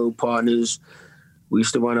one of my little partners. We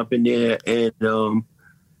used to run up in there and,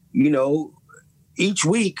 you know, each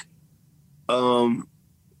week,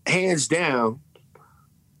 hands down,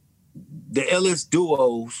 the illest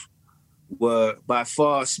duos were by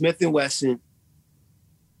far Smith & Wesson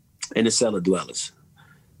and the Cellar Dwellers.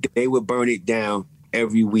 They would burn it down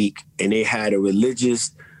every week, and they had a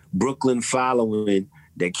religious Brooklyn following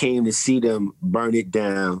that came to see them burn it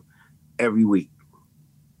down every week.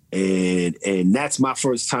 And that's my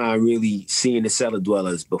first time really seeing the Cellar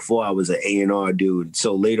Dwellers before I was an A&R dude.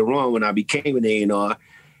 So later on, when I became an A&R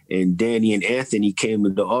and Danny and Anthony came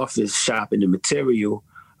in the office shopping the material,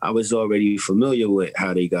 I was already familiar with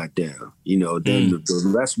how they got down. You know, then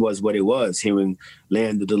the rest was what it was. Hearing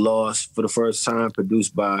Land of the Lost for the first time,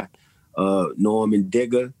 produced by Norman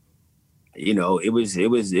Digger. You know, it was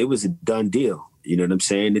a done deal. You know what I'm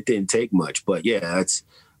saying? It didn't take much, but yeah, that's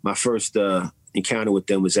my first encounter with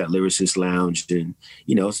them was at Lyricist Lounge. And,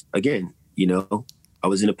 you know, again, you know, I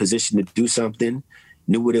was in a position to do something,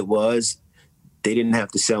 knew what it was. They didn't have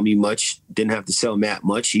to sell me much, didn't have to sell Matt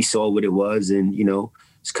much. He saw what it was, and, you know,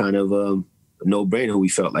 it's kind of a no-brainer. We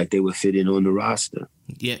felt like they would fit in on the roster.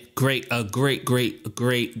 Yeah, great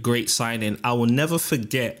signing. I will never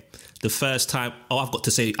forget the first time. Oh, I've got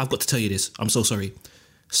to tell you this. I'm so sorry.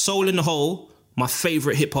 Soul in the Hole, my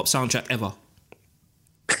favorite hip hop soundtrack ever.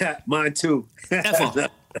 Mine too. Ever.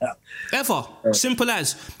 Simple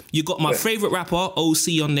as. You got my favorite rapper,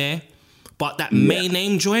 OC, on there, but that main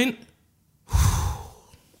name joint.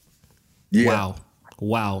 Yeah.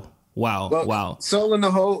 Wow. Soul in the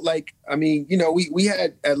Hole, like, I mean, you know, we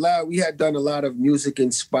had at Loud, we had done a lot of music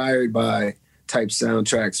inspired by type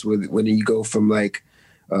soundtracks when you go from like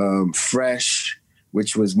Fresh,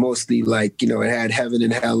 which was mostly like, you know, it had Heaven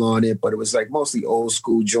and Hell on it, but it was like mostly old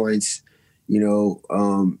school joints, you know,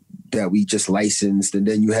 that we just licensed. And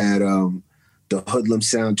then you had the Hoodlum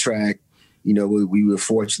soundtrack. You know, we were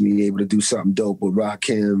fortunately able to do something dope with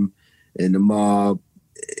Rakim and the Mob.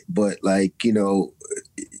 But like, you know,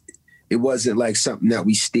 it wasn't like something that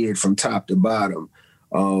we steered from top to bottom.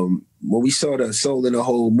 When we saw the Soul in the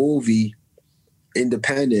Hole movie,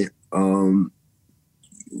 independent,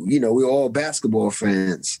 we were all basketball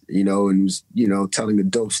fans, and was, telling a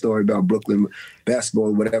dope story about Brooklyn basketball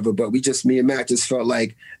or whatever. But me and Matt just felt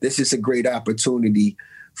like this is a great opportunity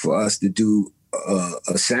for us to do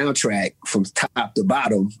a soundtrack from top to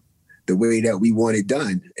bottom the way that we want it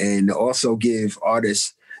done, and also give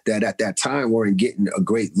artists that at that time weren't getting a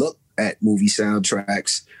great look at movie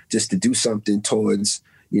soundtracks just to do something towards,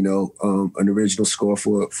 an original score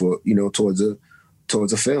for towards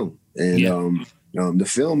a film. And the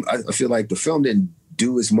film, I feel like the film didn't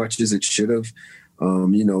do as much as it should have.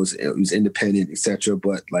 It was independent, etc.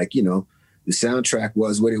 But the soundtrack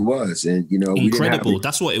was what it was, and incredible.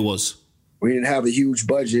 That's what it was. We didn't have a huge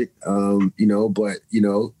budget, but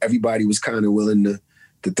everybody was kind of willing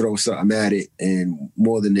to throw something at it, and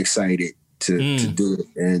more than excited to do it,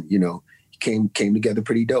 and came together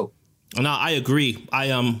pretty dope. No, I agree.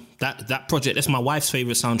 That project, that's my wife's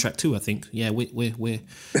favorite soundtrack too, I think. Yeah, we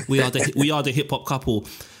are the hip hop couple.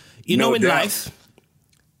 In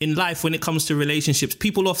life, when it comes to relationships,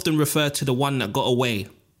 people often refer to the one that got away.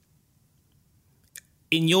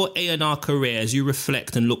 In your A&R career, as you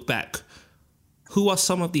reflect and look back, who are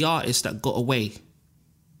some of the artists that got away,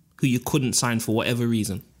 who you couldn't sign for whatever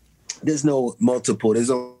reason? There's no multiple. There's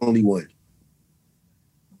only one.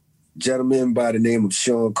 Gentleman by the name of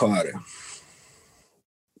Sean Carter.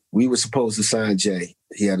 We were supposed to sign Jay.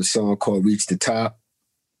 He had a song called Reach the Top.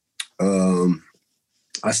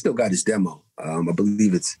 I still got his demo. I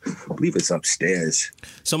believe it's upstairs.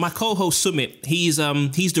 So my co-host Sumit, he's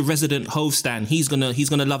the resident Hove stan. He's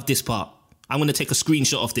gonna love this part. I'm gonna take a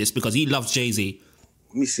screenshot of this because he loves Jay-Z.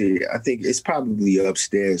 Let me see. I think it's probably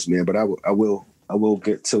upstairs, man. But I will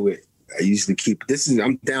get to it. I usually keep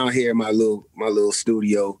I'm down here in my little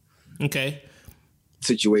studio. Okay.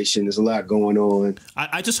 Situation. There's a lot going on.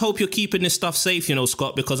 I just hope you're keeping this stuff safe,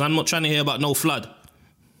 Scott, because I'm not trying to hear about no flood.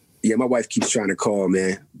 Yeah, my wife keeps trying to call,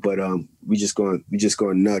 man, but we just going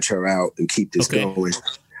to nudge her out and keep this going.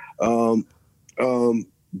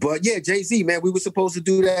 But yeah, Jay-Z, man, we were supposed to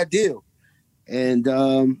do that deal, and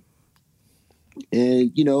I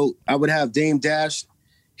would have Dame Dash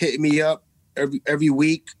hitting me up every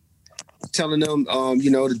week, telling them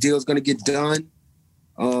the deal's going to get done.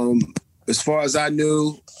 As far as I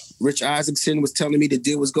knew, Rich Isaacson was telling me the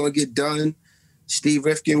deal was going to get done. Steve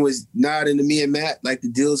Rifkin was nodding to me and Matt like the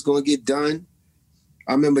deal's going to get done.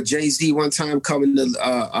 I remember Jay-Z one time coming to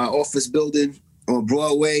our office building on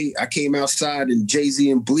Broadway. I came outside and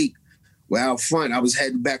Jay-Z and Bleak were out front. I was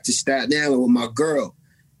heading back to Staten Island with my girl.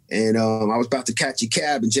 And I was about to catch a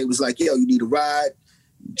cab, and Jay was like, yo, you need a ride?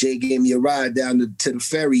 Jay gave me a ride down to the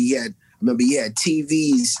ferry. I remember he had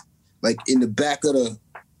TVs like in the back of the,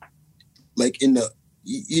 like in the,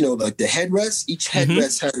 like the headrest. Each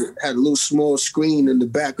headrest had a little small screen in the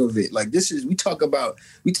back of it. Like we talk about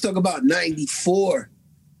 94.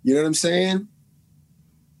 You know what I'm saying?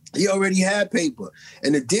 He already had paper.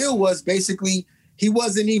 And the deal was basically he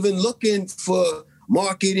wasn't even looking for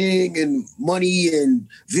marketing and money and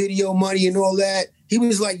video money and all that. He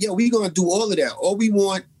was like, yo, we're going to do all of that. All we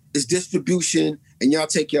want is distribution, and y'all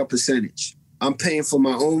take your percentage. I'm paying for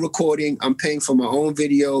my own recording. I'm paying for my own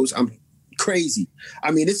videos. I'm crazy.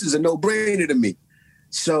 I mean, this is a no-brainer to me.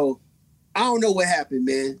 So I don't know what happened,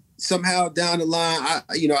 man. Somehow down the line, I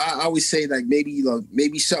always say like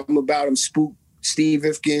maybe something about him spooked Steve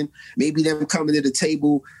Rifkin. Maybe them coming to the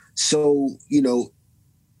table so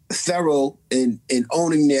thorough and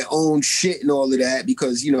owning their own shit and all of that,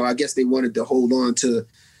 because I guess they wanted to hold on to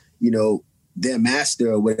their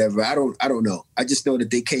master or whatever. I don't know. I just know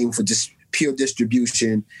that they came for just pure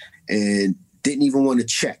distribution and didn't even want to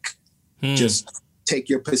check. Just take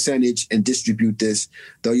your percentage and distribute this.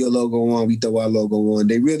 Throw your logo on, we throw our logo on.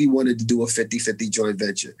 They really wanted to do a 50-50 joint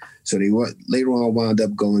venture. So they later on wound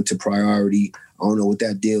up going to Priority. I don't know what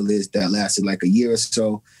that deal is. That lasted like a year or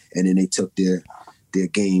so. And then they took their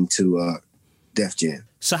game to Def Jam.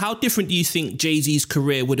 So how different do you think Jay-Z's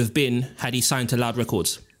career would have been had he signed to Loud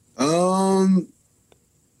Records? I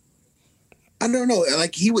don't know.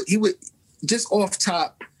 Like he would just off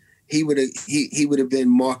top, he would have been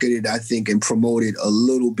marketed, I think, and promoted a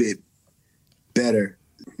little bit better.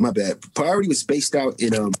 My bad. Priority was based out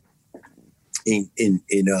in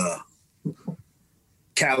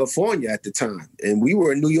California at the time, and we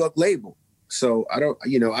were a New York label. So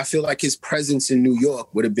I feel like his presence in New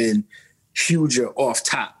York would have been huger off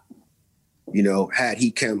top. Had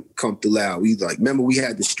he come to Loud. Remember we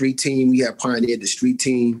had the street team. We had pioneered the street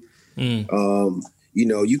team.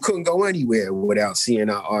 You couldn't go anywhere without seeing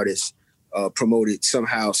our artists promoted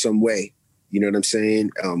somehow, some way. You know what I'm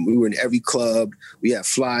saying? We were in every club. We had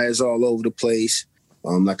flyers all over the place.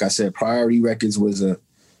 Like I said, Priority Records was a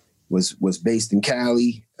was based in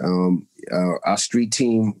Cali. Our street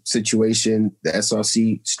team situation, the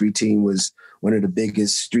SRC street team, was one of the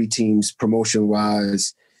biggest street teams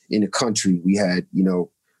promotion-wise in the country. We had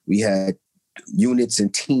units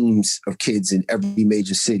and teams of kids in every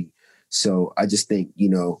major city. So I just think,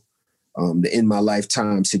 the In My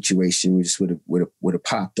Lifetime situation, we just would have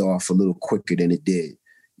popped off a little quicker than it did,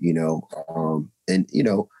 and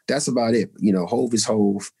that's about it. Hove is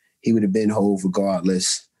Hove. He would have been Hove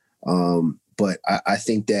regardless. But I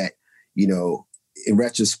think that, in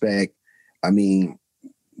retrospect, I mean,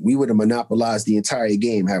 we would have monopolized the entire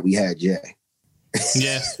game had we had Jay.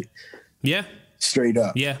 Yeah. Yeah. Straight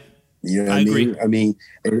up. Yeah. You know what I agree. mean? I mean,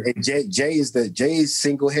 and Jay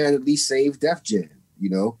single-handedly saved Def Jam,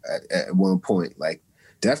 at one point. Like,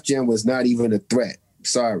 Def Jam was not even a threat.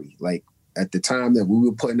 Sorry. Like, at the time that we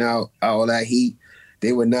were putting out all that heat,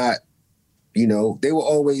 they were not, they were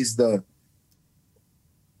always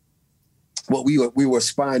what we were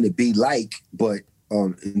aspiring to be like, but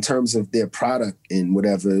in terms of their product and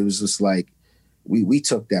whatever, it was just like we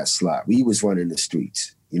took that slot. We was running the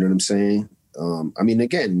streets. You know what I'm saying? I mean,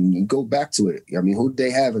 again, you go back to it. I mean, who did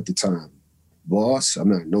they have at the time? Boss. I'm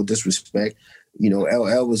not, no disrespect.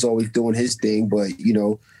 LL was always doing his thing, but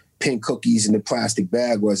Pink Cookies in the plastic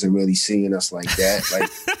bag wasn't really seeing us like that. Like,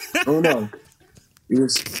 I don't know. It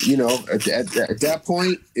was, at that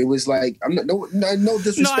point, it was like, I'm not no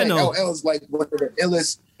disrespect. LL's like one of the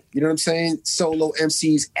illest, you know what I'm saying, solo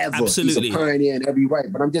MCs ever. Absolutely. He's a pioneer in every right.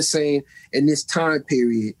 But I'm just saying, in this time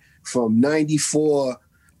period, from 94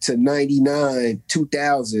 to 99,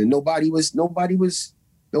 2000, nobody was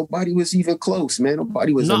even close, man.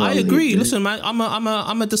 Nobody was. No, I agree. Man. Listen, man,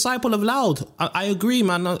 I'm a disciple of Loud. I agree,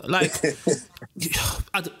 man. Like,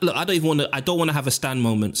 I don't want to have a stand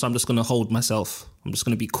moment, so I'm just going to hold myself. I'm just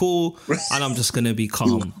going to be cool, and I'm just going to be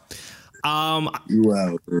calm.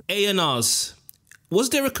 A&Rs. Was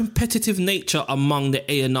there a competitive nature among the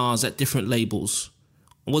A&Rs at different labels?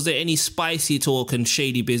 Was there any spicy talk and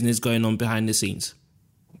shady business going on behind the scenes?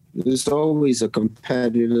 There's always a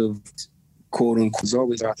competitive, quote unquote, there's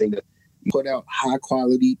always our thing to put out high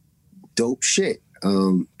quality, dope shit.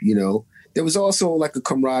 There was also like a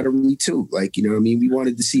camaraderie too. Like, we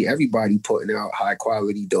wanted to see everybody putting out high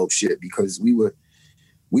quality, dope shit because we were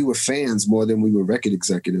fans more than we were record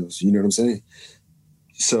executives. You know what I'm saying?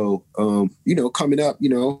 So, coming up,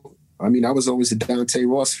 I was always a Dante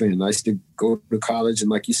Ross fan. I used to go to college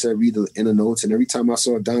and, like you said, read the inner notes. And every time I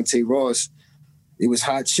saw Dante Ross, it was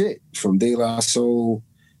hot shit from De La Soul,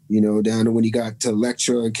 down to when he got to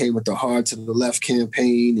Elektra and came with the Hard to the Left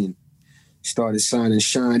campaign and started signing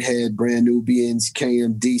Shinehead, Brand Nubians,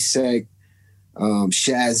 KMD Sec,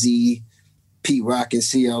 Shazzy, Pete Rock and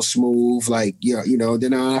CL Smooth. Like,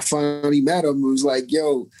 then I finally met him. It was like,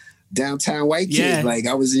 yo, Downtown White Kid. Yeah. Like,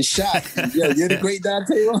 I was in shock. Yo, you're the great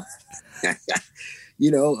Dante Ross.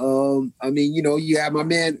 You have my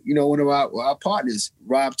man, one of our partners,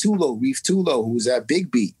 Rob Tulo, Reef Tulo, who's at Big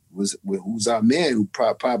Beat, who's our man, who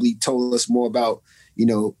probably told us more about,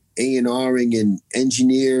 A&Ring and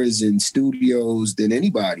engineers and studios than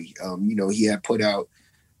anybody. He had put out,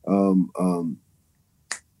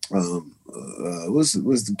 what's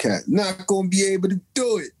the cat? Not gonna be able to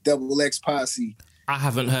do it. Double X Posse. I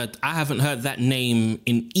haven't heard that name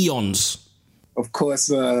in eons. Of course,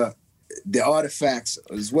 the Artifacts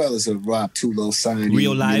as well as a Rob Tulo signed.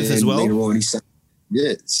 Real Life as well. Later on, he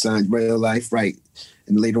signed Real Life, right?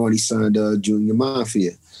 And later on, he signed Junior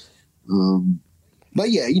Mafia. But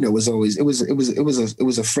yeah, it was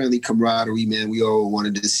a friendly camaraderie, man. We all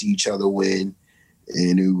wanted to see each other win,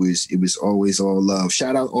 and it was always all love.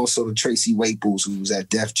 Shout out also to Tracy Waples, who was at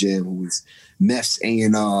Def Jam, who was Meph's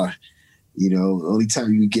A&R. The only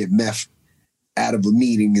time you get Meph out of a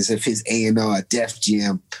meeting is if his A&R at Def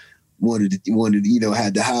Jam wanted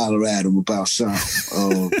had to holler at him about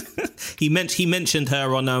something. He mentioned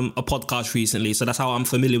her on a podcast recently, so that's how I'm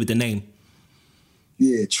familiar with the name.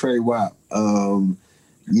 Yeah, Trey Wap. And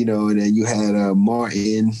then you had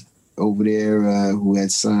Martin over there who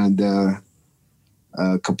had signed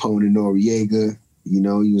Capone and Noriega. He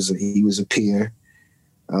was a peer.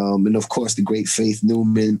 And of course the great Faith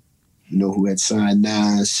Newman, who had signed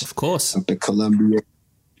Nas. Of course. Up at Columbia.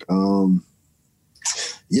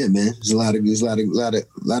 Yeah, man. There's a lot of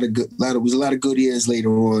good years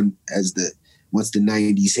later on once the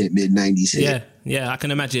 90s hit, mid 90s hit. Yeah, I can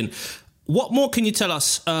imagine. What more can you tell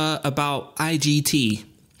us about IGT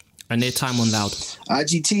and their time on Loud?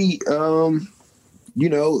 IGT,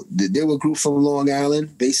 they were a group from Long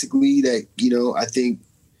Island, basically, that, I think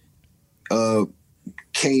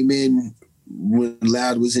came in when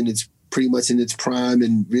Loud was in its pretty much in its prime,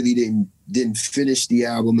 and really didn't finish the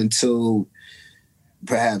album until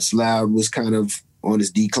perhaps Loud was kind of on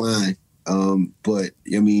its decline. But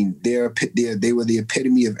I mean, they were the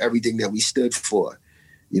epitome of everything that we stood for.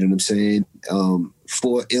 You know what I'm saying?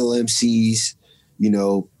 4 ill MCs, you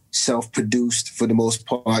know, self-produced for the most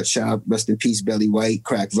part. Shout out, rest in peace, Belly White,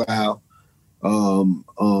 Crack Val, and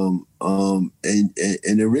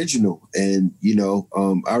original. And you know,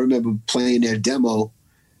 I remember playing their demo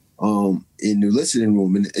in the listening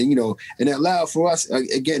room, and you know, and that Loud for us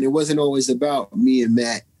again. It wasn't always about me and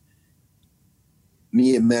Matt's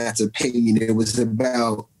opinion. It was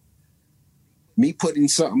about me putting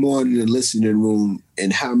something on in the listening room,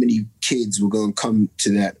 and how many kids were going to come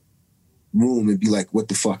to that room and be like, what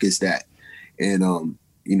the fuck is that? And,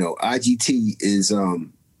 you know, IGT is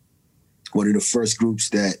one of the first groups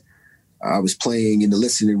that I was playing in the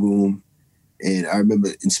listening room. And I remember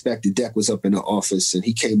Inspector Deck was up in the office, and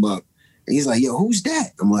he came up and he's like, yo, who's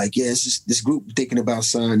that? I'm like, yeah, it's just this group thinking about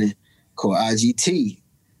signing called IGT.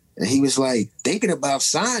 And he was like, thinking about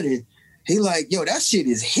signing? He like, yo, that shit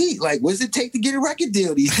is heat. Like, what does it take to get a record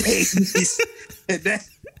deal these days? And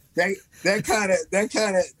that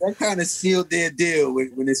kind of sealed their deal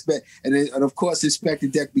when and of course Inspector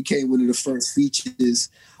Deck became one of the first features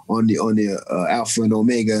on the Alpha and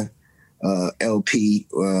Omega LP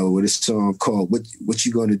with a song called "What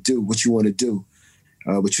You Gonna Do, What You Want to Do,"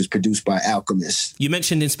 which was produced by Alchemist. You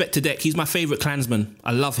mentioned Inspector Deck. He's my favorite Klansman.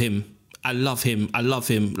 I love him.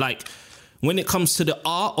 Like, when it comes to the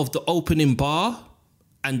art of the opening bar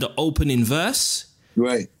and the opening verse,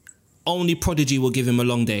 right? Only Prodigy will give him a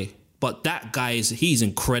long day. But that guy he's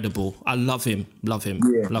incredible. I love him. Yeah.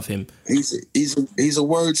 Love him. He's a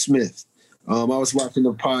wordsmith. I was watching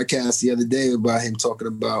a podcast the other day about him talking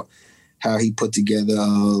about how he put together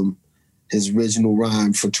his original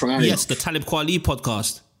rhyme for Triumph. Yes, the Talib Kweli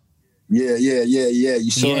podcast. Yeah. You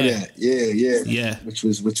saw that. Yeah. Which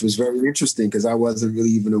was very interesting, because I wasn't really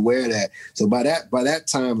even aware of that. So by that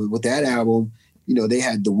time with that album, you know, they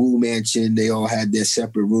had the Wu Mansion. They all had their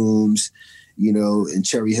separate rooms, you know, in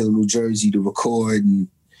Cherry Hill, New Jersey to record. And,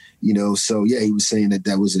 you know, so yeah, he was saying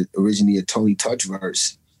that was originally a Tony Touch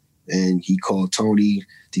verse. And he called Tony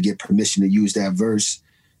to get permission to use that verse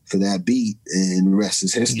for that beat, and the rest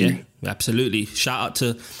is history. Yeah, absolutely. Shout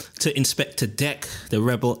out to Inspector Deck, the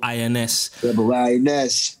Rebel INS. Rebel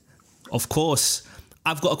INS. Of course.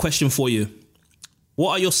 I've got a question for you.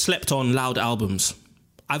 What are your slept on Loud albums?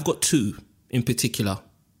 I've got 2 in particular.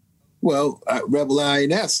 Well, Rebel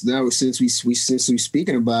INS. Now, since we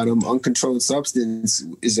speaking about them, Uncontrolled Substance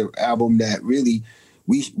is an album that really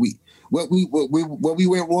what we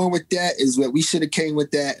went wrong with that is that we should have came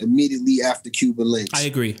with that immediately after Cuban Links. I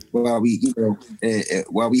agree. While we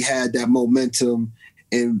had that momentum,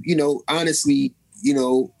 and you know, honestly, you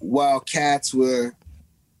know, while cats were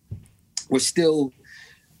still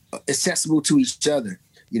accessible to each other,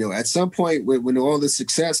 you know, at some point when all the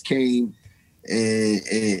success came and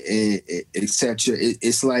etc.,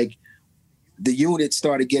 it's like the unit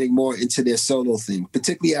started getting more into their solo thing,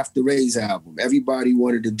 particularly after Ray's album. Everybody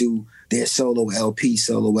wanted to do their solo LP.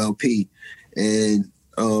 And,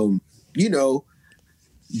 you know,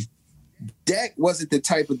 Deck wasn't the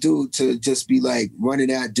type of dude to just be like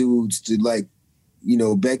running at dudes to like, you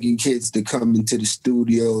know, begging kids to come into the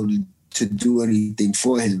studio to do anything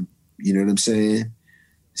for him. You know what I'm saying?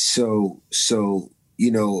 So,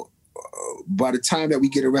 you know, by the time that we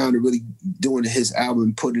get around to really doing his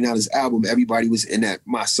album, putting out his album, everybody was in that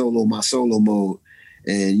my solo mode.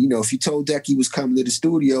 And you know, if you told Deck he was coming to the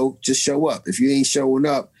studio, just show up. If you ain't showing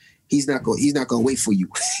up, he's not going to wait for you.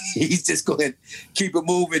 He's just going to keep it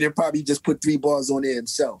moving and probably just put 3 bars on there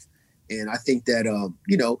himself. And I think that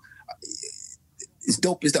you know, as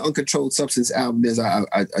dope as the Uncontrolled Substance album is,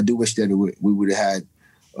 I do wish that we would have had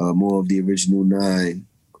more of the original 9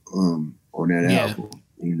 on that album.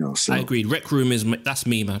 You know, so I agreed. Rec Room that's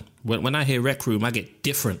me, man. When I hear Rec Room, I get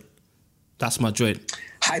different. That's my joint.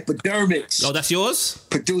 Hypodermics. Oh, that's yours?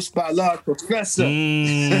 Produced by Large Professor.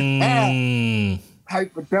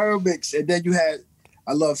 Hypodermics. And then you had,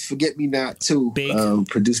 I love Forget Me Not too. Big.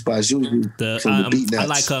 Produced by Juju from the Beat Nuts. I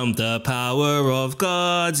like the power of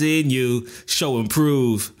God's in you. Show and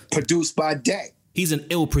prove. Produced by Deck. He's an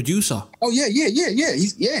ill producer. Oh yeah.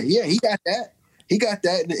 He got that. He got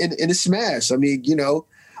that in a smash. I mean, you know,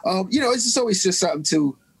 it's just always just something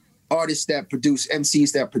to artists that produce,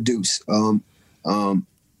 MCs that produce.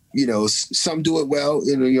 You know, some do it well.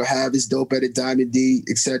 You know, your Have is dope at it, Diamond D,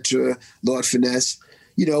 etc. Lord Finesse.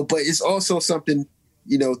 You know, but it's also something,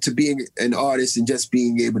 you know, to being an artist and just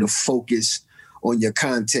being able to focus on your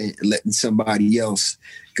content and letting somebody else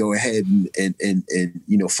go ahead and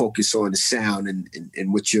you know, focus on the sound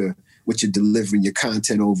and what you're delivering your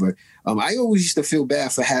content over. I always used to feel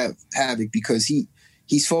bad for Havoc because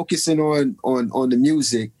he's focusing on the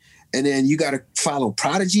music, and then you got to follow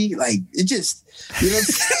Prodigy. Like, it just, you know.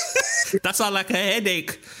 That sounds like a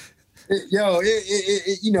headache.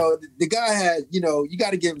 You know, the guy had, you know, you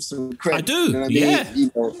got to give him some credit. I do, you know what I mean? yeah.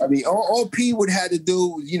 You know, I mean, all P would have to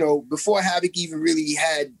do, you know, before Havoc even really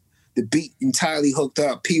had the beat entirely hooked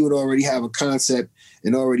up, P would already have a concept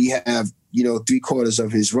and already have, you know, 3/4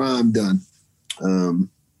 of his rhyme done.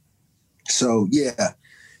 So yeah,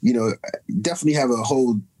 you know, definitely have a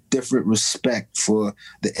whole different respect for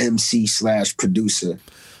the MC/producer,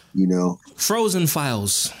 you know. Frozen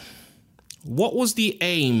Files. What was the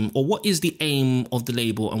aim, or what is the aim of the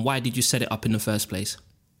label, and why did you set it up in the first place?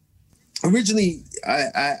 Originally,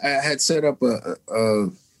 I had set up a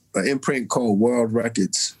imprint called World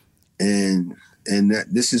Records, and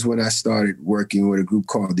this is when I started working with a group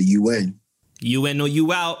called the UN. UN or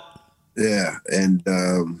you out? Yeah, and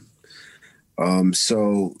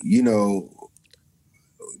so you know,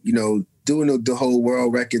 doing the whole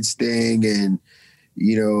World Records thing, and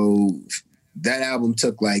you know, that album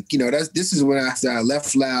took like, you know, this is when after I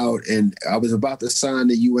left Loud, and I was about to sign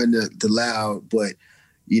the UN to Loud, but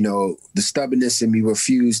you know, the stubbornness in me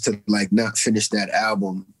refused to like not finish that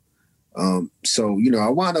album. So you know, I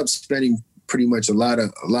wound up spending pretty much a lot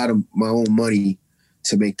of my own money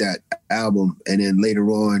to make that album, and then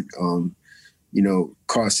later on, you know,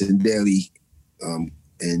 Carson Daly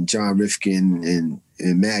and John Rifkin and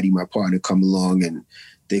Maddie, my partner, come along, and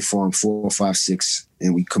they formed 456,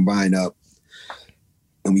 and we combine up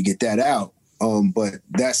and we get that out. But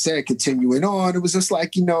that said, continuing on, it was just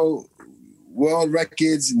like, you know, World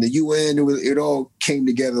Records and the UN, it all came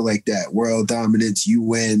together like that. World Dominance,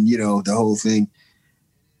 UN, you know, the whole thing.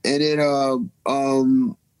 And then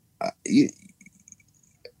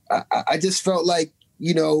I just felt like,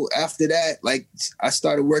 you know, after that, like I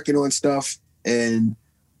started working on stuff, and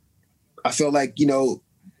I felt like, you know,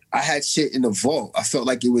 I had shit in the vault. I felt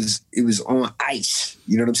like it was on ice.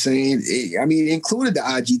 You know what I'm saying? I mean, it included the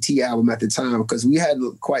IGT album at the time, because we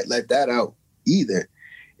hadn't quite let that out either.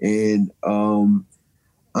 And I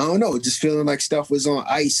don't know, just feeling like stuff was on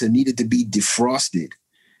ice and needed to be defrosted.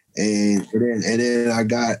 And then I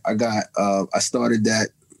started that.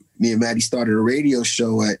 Me and Maddie started a radio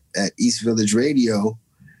show at East Village Radio,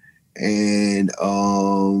 and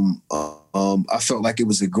I felt like it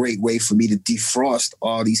was a great way for me to defrost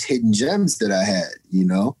all these hidden gems that I had, you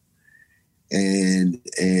know,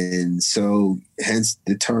 and so hence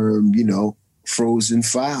the term, you know, Frozen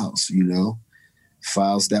Files, you know,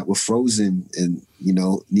 files that were frozen and, you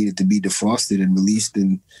know, needed to be defrosted and released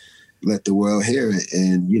and let the world hear it.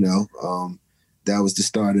 And, you know, that was the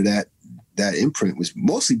start of that imprint, was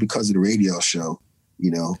mostly because of the radio show,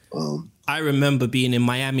 you know. I remember being in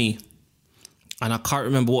Miami, and I can't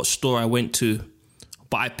remember what store I went to,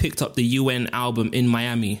 but I picked up the UN album in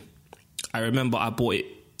Miami. I remember I bought it.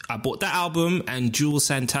 I bought that album and Jules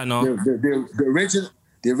Santana. The original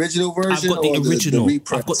version. I've got the original.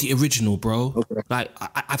 I've got the original, bro. Okay. Like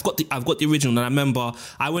I've got the original. And I remember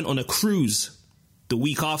I went on a cruise the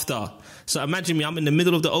week after. So imagine me, I'm in the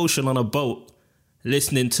middle of the ocean on a boat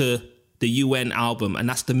listening to the UN album, and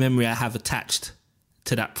that's the memory I have attached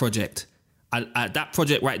to that project. That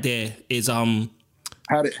project right there is How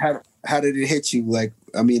did it hit you? Like,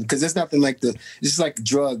 I mean, because there's nothing like it's just like a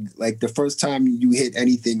drug. Like the first time you hit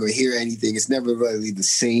anything or hear anything, it's never really the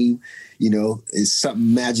same. You know, it's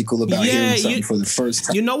something magical about hearing something for the first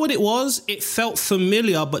time. You know what it was? It felt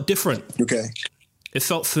familiar but different. Okay. It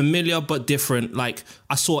felt familiar but different. Like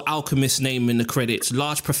I saw Alchemist's name in the credits,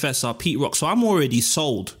 Large Professor, Pete Rock. So I'm already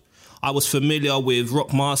sold. I was familiar with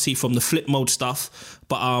Rock Marcy from the Flip Mode stuff,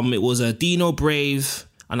 but it was Dino Brave,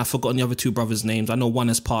 and I've forgotten the other two brothers' names. I know one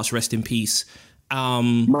has passed, rest in peace.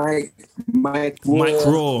 Mike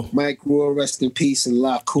Raw, rest in peace, and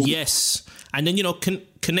La Cool. Yes, and then, you know,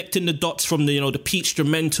 connecting the dots from the, you know, the Peach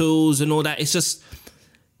instrumentals and all that. It's just,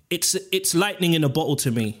 it's lightning in a bottle to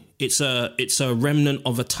me. It's a remnant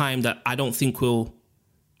of a time that I don't know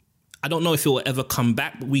if it will ever come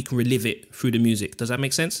back, but we can relive it through the music. Does that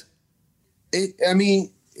make sense?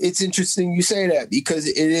 It's interesting you say that, because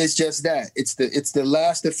it is just that. It's the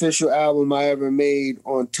last official album I ever made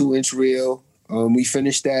on 2-inch reel. We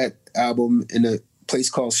finished that album in a place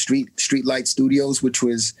called Streetlight Studios, which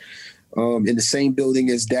was in the same building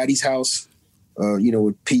as Daddy's house, you know,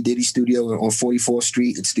 with P. Diddy studio on 44th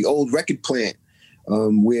Street. It's the old record plant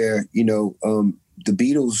where, you know, the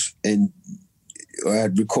Beatles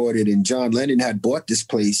had recorded, and John Lennon had bought this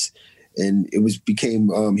place. and it became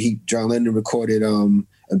John Lennon recorded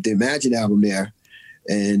the Imagine album there,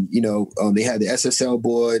 and they had the SSL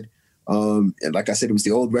board, and like I said, it was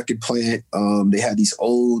the old record plant. They had these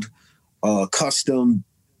old custom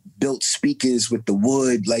built speakers with the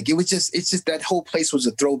wood. Like it's just that whole place was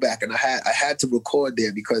a throwback, and I had to record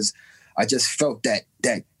there because I just felt that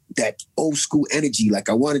old school energy. Like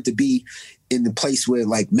I wanted to be in the place where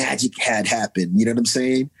like magic had happened. You know what I'm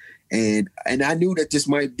saying? And I knew that this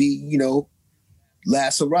might be,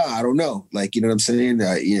 last hurrah. I don't know. Like, you know what I'm saying?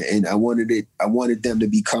 And I wanted them to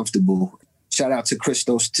be comfortable. Shout out to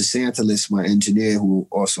Christos Tsantalis, my engineer, who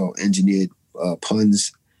also engineered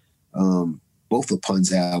Pun's, both of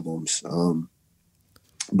Pun's albums.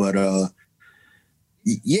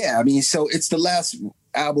 Yeah, I mean, so it's the last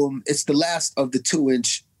album. It's the last of the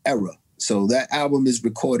 2-inch era. So that album is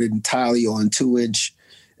recorded entirely on 2-inch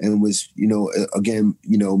and was, again,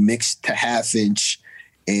 mixed to 1/2-inch.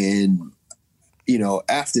 And,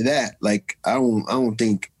 after that, like, I don't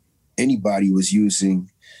think anybody was using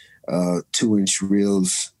 2-inch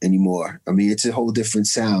reels anymore. I mean, it's a whole different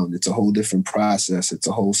sound. It's a whole different process.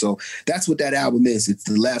 So that's what that album is. It's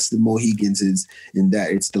the last of the Mohegans is in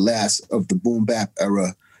that it's the last of the boom bap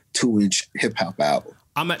era 2-inch hip hop album.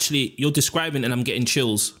 You're describing and I'm getting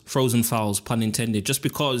chills, frozen fowls, pun intended, just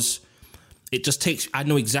because it just takes, I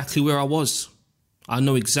know exactly where I was. I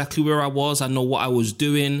know what I was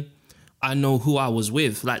doing. I know who I was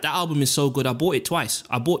with. Like, that album is so good. I bought it twice.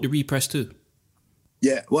 I bought the repress too.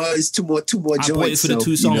 Yeah, well, it's two more joints. I bought it for the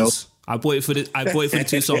two songs. I bought it for the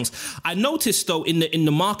 2 songs. I noticed though in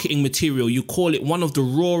the marketing material, you call it one of the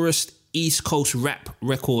rawest East Coast rap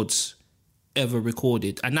records ever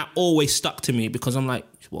recorded, and that always stuck to me because I'm like,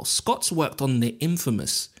 well, Scott's worked on the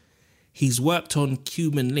Infamous. He's worked on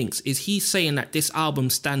Cuban Links. Is he saying that this album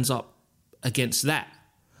stands up against that?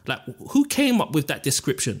 Like, who came up with that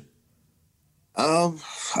description? I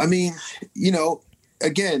mean,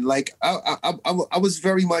 again, like I was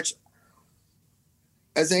very much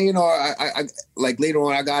as A&R. I like later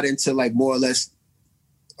on I got into like more or less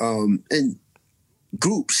in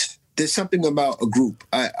groups. There's something about a group.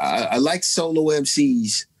 I like solo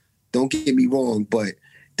MCs. Don't get me wrong, but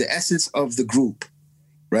the essence of the group,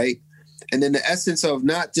 right? And then the essence of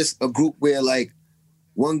not just a group where like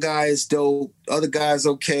one guy is dope, other guy's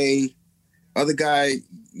okay, other guy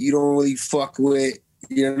you don't really fuck with.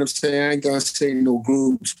 You know what I'm saying? I ain't gonna say no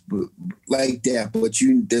groups like that, but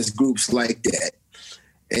there's groups like that.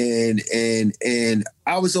 And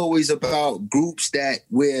I was always about groups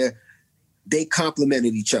where they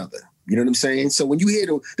complemented each other. You know what I'm saying? So when you hear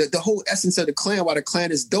the whole essence of the Clan, why the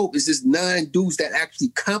Clan is dope, is just 9 dudes that actually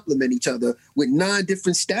complement each other with 9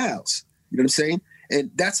 different styles. You know what I'm saying?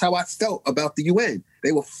 And that's how I felt about the UN.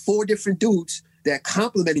 They were 4 different dudes that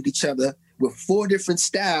complemented each other with 4 different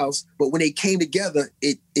styles, but when they came together,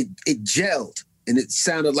 it gelled and it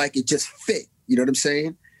sounded like it just fit. You know what I'm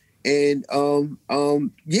saying? And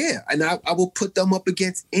yeah, and I will put them up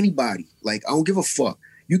against anybody. Like, I don't give a fuck.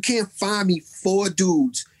 You can't find me 4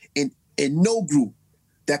 dudes in no group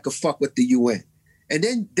that could fuck with the UN. And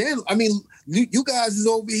then I mean, you guys is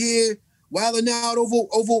over here wilding out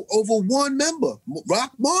over one member,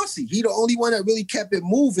 Rock Marcy. He the only one that really kept it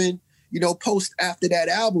moving, post after that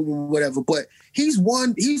album or whatever. But he's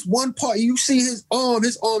one part. You see his arm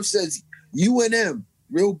says UNM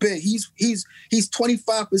real big. He's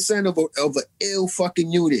 25% of an ill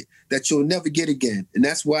fucking unit that you'll never get again. And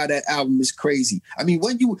that's why that album is crazy. I mean,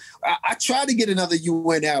 I tried to get another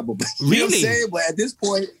UN album. You know what I'm saying? But at this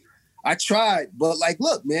point, I tried. But like,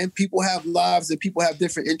 look, man, people have lives and people have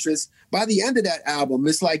different interests. By the end of that album,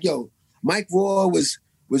 it's like, yo, Mike Raw was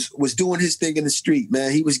doing his thing in the street,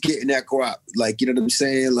 man. He was getting that crop. Like, you know what I'm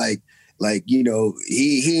saying? Like, he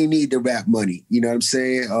need the rap money. You know what I'm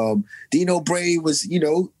saying? Dino Brave was,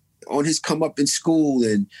 on his come up in school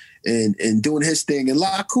and doing his thing. And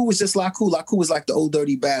Laku was just Laku. Laku was like the old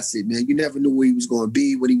dirty bastard, man. You never knew where he was going to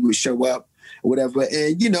be, when he would show up or whatever.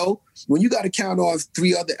 And, when you got to count off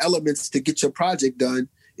 3 other elements to get your project done,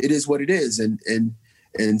 it is what it is.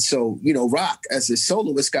 And so, Rock as a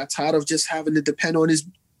soloist got tired of just having to depend on his,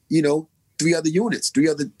 3 other units, 3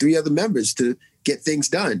 other members to get things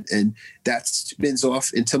done. And that spins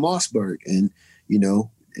off into Mossberg. And,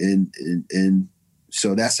 and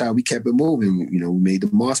so that's how we kept it moving. We made the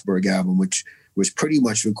Mossberg album, which was pretty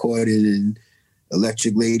much recorded in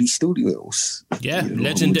Electric Lady Studios. Yeah,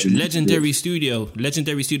 legendary studio.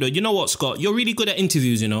 You know what, Scott? You're really good at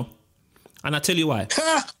interviews, and I tell you why.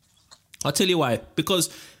 I'll tell you why. Because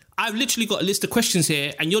I've literally got a list of questions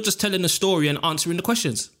here, and you're just telling the story and answering the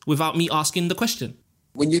questions without me asking the question.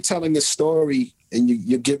 When you're telling a story and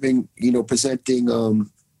you're giving, presenting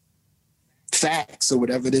facts or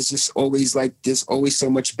whatever. There's always so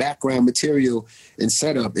much background material and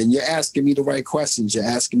setup. And you're asking me the right questions. You're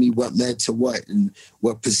asking me what led to what and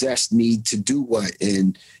what possessed me to do what.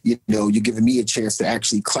 And, you know, you're giving me a chance to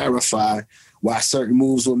actually clarify why certain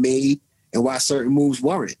moves were made and why certain moves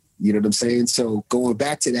weren't. You know what I'm saying? So going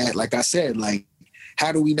back to that, like I said, like,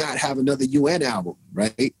 how do we not have another UN album,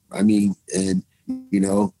 right? I mean, and, you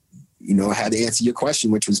know, I had to answer your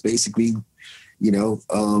question, which was basically, you know,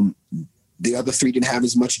 the other three didn't have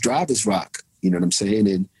as much drive as Rock, you know what I'm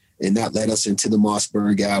saying? And that led us into the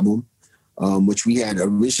Mossberg album, which we had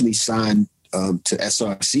originally signed to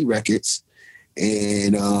SRC Records.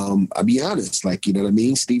 And I'll be honest, like, you know what I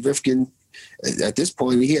mean? Steve Rifkin, at this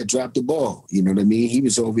point, he had dropped the ball. You know what I mean? He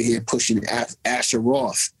was over here pushing Asher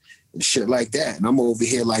Roth and shit like that. And I'm over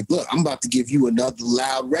here like, look, I'm about to give you another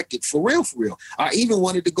loud record for real, for real. I even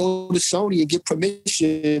wanted to go to Sony and get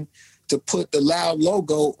permission to put the Loud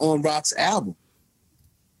logo on Rock's album.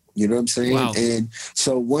 You know what I'm saying? Wow. And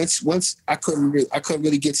so once I couldn't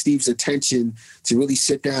really get Steve's attention to really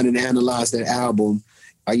sit down and analyze that album.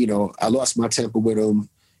 I lost my temper with him.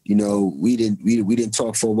 You know, we didn't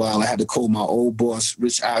talk for a while. I had to call my old boss,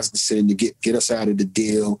 Rich Eisen, to get us out of the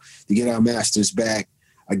deal, to get our masters back.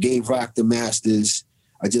 I gave Rock the masters.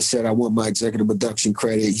 I just said I want my executive production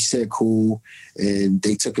credit. He said cool, and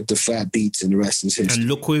they took it to Fat Beats, and the rest is history. And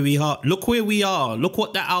look where we are. Look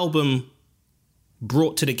what that album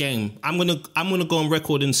brought to the game. I'm gonna go on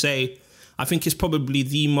record and say I think it's probably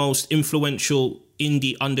the most influential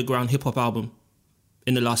indie underground hip hop album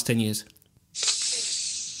in the last 10 years.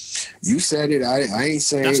 You said it. I ain't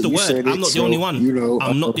saying that's the you word. I'm not the only one. You know,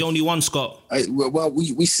 I'm not the only one, Scott.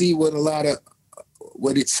 We see what a lot of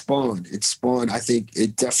what it spawned. It spawned. I think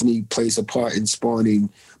it definitely plays a part in spawning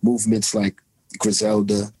movements like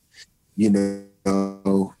Griselda, you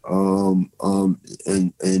know,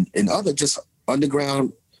 and other just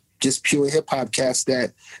underground, just pure hip hop cats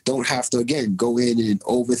that don't have to again go in and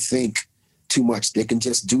overthink too much. They can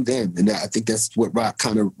just do them, and I think that's what Rock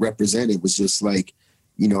kind of represented. Was just like,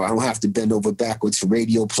 you know, I don't have to bend over backwards for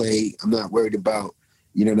radio play. I'm not worried about,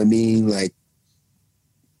 you know what I mean, like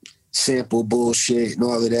sample bullshit and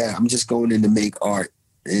all of that. I'm just going in to make art,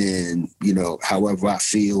 and, you know, however I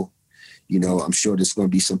feel, you know, I'm sure there's going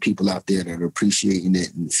to be some people out there that are appreciating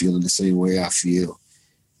it and feeling the same way I feel.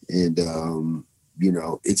 And, you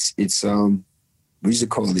know, it's what do you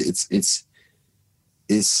call it? It's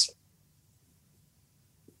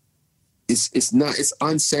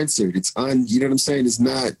uncensored. You know what I'm saying? It's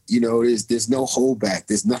not, you know, there's no holdback.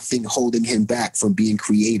 There's nothing holding him back from being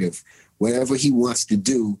creative. Whatever he wants to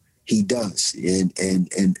do, he does.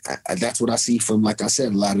 And that's what I see from, like I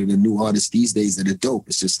said, a lot of the new artists these days that are dope.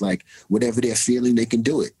 It's just like whatever they're feeling, they can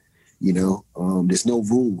do it. You know, there's no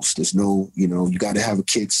rules. There's no, you know, you got to have a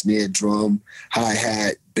kick, snare, drum,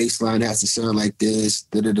 hi-hat, bass line has to sound like this,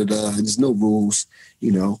 da-da-da-da. There's no rules,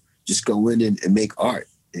 you know, just go in and make art.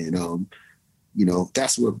 And, you know,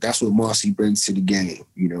 that's what Marcy brings to the game,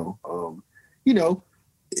 you know. You know,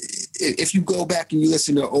 if you go back and you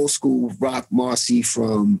listen to old school Rock Marcy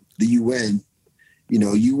from the UN, you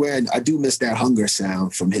know, UN, I do miss that hunger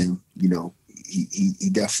sound from him. You know, he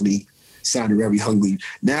definitely sounded very hungry.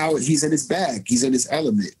 Now he's in his bag. He's in his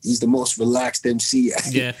element. He's the most relaxed MC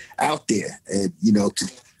out there. And, you know,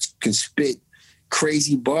 can spit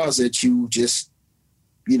crazy bars at you just,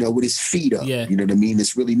 you know, with his feet up. Yeah. You know what I mean?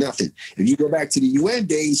 It's really nothing. If you go back to the UN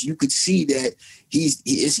days, you could see that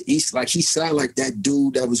he's like, he sounded like that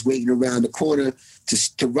dude that was waiting around the corner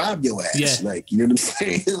to rob your ass. Yeah. Like, you know what I'm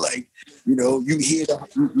saying? Like, you know, you hear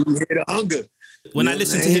the hunger. When I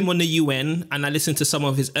listen to him on the UN and I listen to some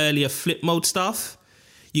of his earlier Flip Mode stuff,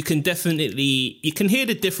 you can hear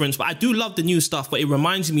the difference. But I do love the new stuff, but it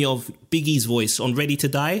reminds me of Biggie's voice on Ready to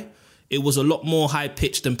Die. It was a lot more high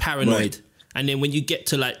pitched and paranoid. Right. And then when you get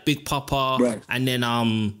to like Big Papa, right, and then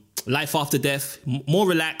Life After Death, more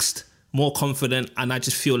relaxed, more confident. And I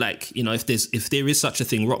just feel like, you know, if there is such a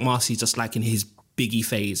thing, Rock Marcy's just like in his Biggie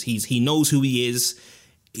phase. He knows who he is.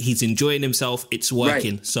 He's enjoying himself. It's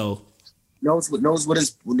working. Right. So knows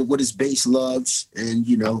what his bass loves, and,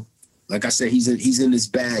 you know, like I said, he's in his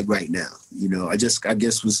bag right now. You know, I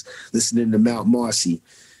guess was listening to Mount Marcy,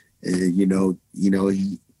 and you know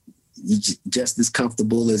he's just as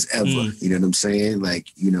comfortable as ever. You know what I'm saying? Like,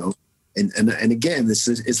 you know, and again,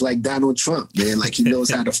 it's like Donald Trump, man. Like, he knows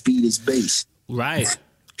how to feed his base. Right.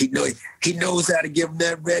 He knows how to give him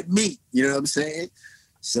that red meat. You know what I'm saying?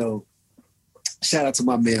 So, shout out to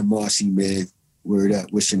my man Marcy, man. Word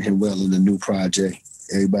up, wishing him well in the new project.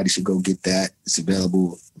 Everybody should go get that. It's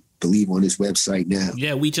available, I believe, on his website now.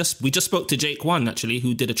 Yeah, we just spoke to Jake One, actually,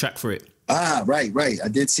 who did a track for it. Right. I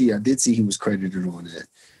did see he was credited on that.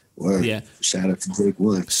 Word. Yeah. Shout out to Drake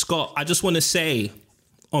One. Scott, I just want to say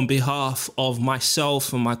on behalf of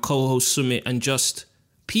myself and my co-host Sumit and just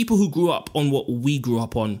people who grew up on what we grew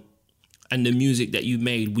up on and the music that you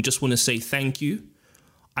made, we just want to say thank you.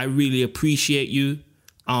 I really appreciate you.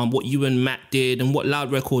 What you and Matt did and what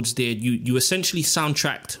Loud Records did. You essentially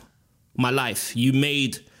soundtracked my life. You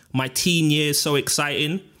made my teen years so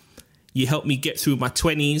exciting. You helped me get through my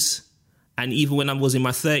 20s. And even when I was in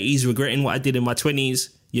my 30s, regretting what I did in my 20s,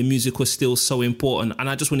 your music was still so important. And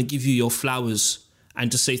I just want to give you your flowers and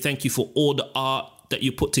just say thank you for all the art that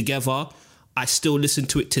you put together. I still listen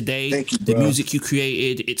to it today. Thank you, the bro. music you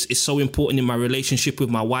created, it's so important in my relationship with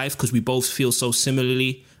my wife because we both feel so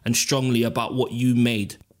similarly and strongly about what you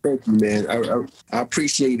made. Thank you, man. I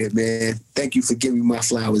appreciate it, man. Thank you for giving me my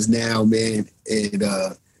flowers now, man. And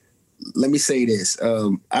let me say this.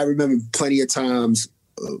 I remember plenty of times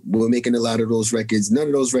we were making a lot of those records. None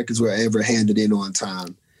of those records were ever handed in on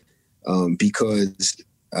time because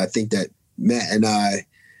I think that Matt and I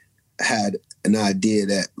had an idea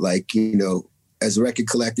that, like, you know, as record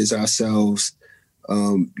collectors ourselves,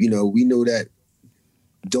 you know, we knew that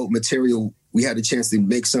dope material, we had a chance to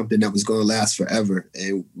make something that was going to last forever.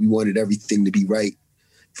 And we wanted everything to be right,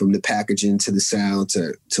 from the packaging to the sound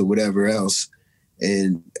to whatever else.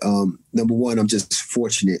 And number one, I'm just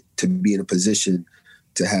fortunate to be in a position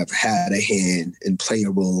to have had a hand and play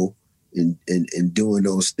a role in doing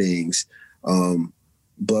those things.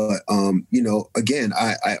 But you know, again,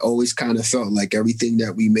 I always kind of felt like everything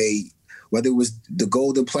that we made, whether it was the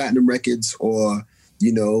gold and platinum records or,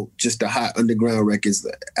 you know, just the hot underground records,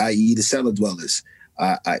 i.e. the Cellar Dwellers,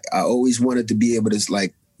 I always wanted to be able to,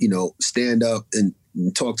 like, you know, stand up and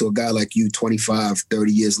talk to a guy like you 25,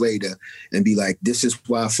 30 years later and be like, this is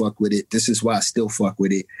why I fuck with it. This is why I still fuck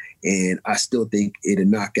with it. And I still think it'll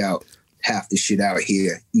knock out half the shit out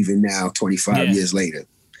here, even now, 25 years later.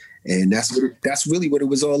 And that's really what it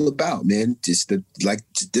was all about, man. Just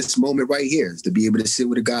this moment right here is to be able to sit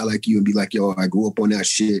with a guy like you and be like, yo, I grew up on that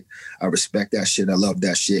shit. I respect that shit. I love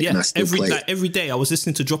that shit. Yeah, and I still play it. every day I was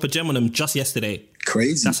listening to Drop a Gem on them just yesterday.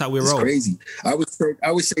 Crazy. That's how we roll. It's crazy. I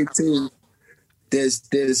would say too, there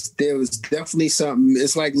was definitely something.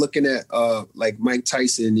 It's like looking at like Mike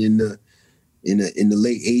Tyson in the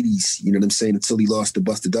late 80s, you know what I'm saying, until he lost to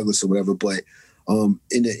Buster Douglas or whatever. But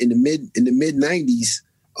in the mid 90s,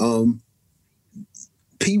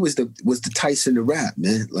 P was the Tyson of rap,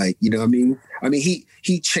 man. Like, you know what I mean? I mean,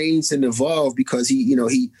 he changed and evolved because he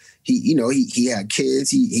had kids,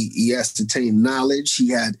 he ascertained knowledge, he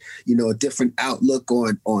had, you know, a different outlook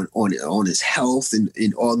on his health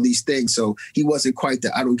and all these things. So he wasn't quite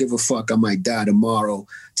the I don't give a fuck, I might die tomorrow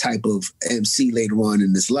type of MC later on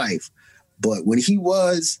in his life. But when he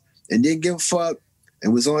was and didn't give a fuck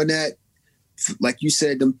and was on that, like you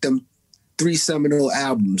said, them 3 seminal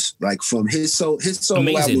albums, like from his solo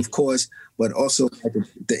album, of course, but also like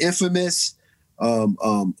the infamous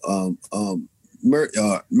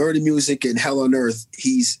Murder Music and Hell on Earth.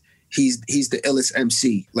 He's the illest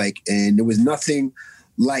MC. Like, and there was nothing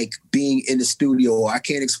like being in the studio. I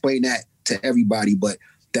can't explain that to everybody, but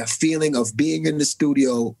that feeling of being in the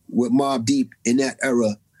studio with Mobb Deep in that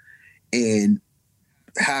era and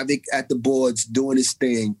Havoc at the boards doing his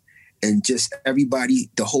thing. And just everybody,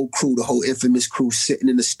 the whole crew, the whole infamous crew sitting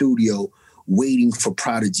in the studio waiting for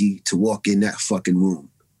Prodigy to walk in that fucking room.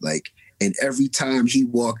 Like, and every time he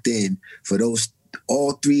walked in for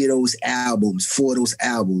all 3 of those albums, 4 of those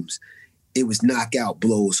albums, it was knockout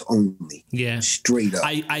blows only. Yeah. Straight up.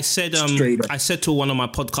 I said to one of my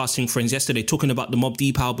podcasting friends yesterday, talking about the Mobb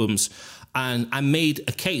Deep albums, and I made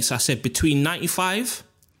a case. I said between 95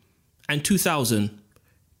 and 2000,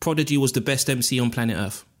 Prodigy was the best MC on planet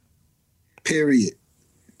Earth. Period.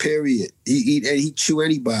 He chew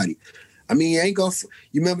anybody. I mean, he ain't gonna.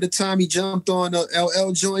 You remember the time he jumped on the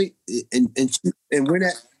LL joint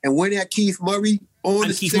and went at Keith Murray on,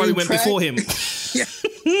 and Keith Murray went track before him.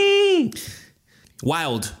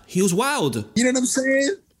 Wild. He was wild. You know what I'm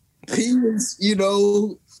saying? He was. You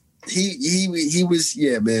know, he was.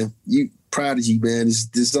 Yeah, man. Prodigy, man.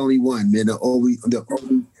 There's only one, man. The only.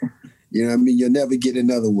 You know what I mean? You'll never get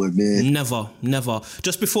another one, man. Never.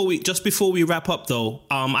 Just before we wrap up, though,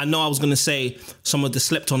 I know I was going to say some of the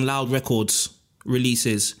Slept on Loud Records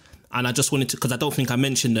releases, and I just wanted to, because I don't think I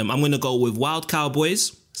mentioned them. I'm going to go with Wild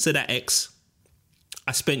Cowboys, Seda X.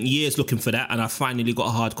 I spent years looking for that, and I finally got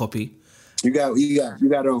a hard copy. You got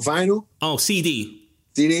it on vinyl? Oh, CD.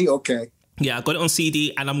 CD? Okay. Yeah, I got it on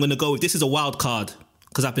CD, and I'm going to go with, this is a wild card,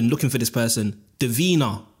 because I've been looking for this person.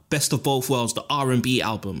 Davina, Best of Both Worlds, the R&B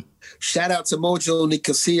album. Shout out to Mojo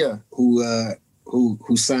Nicosia, who who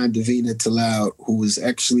signed Divina to Loud, who was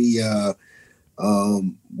actually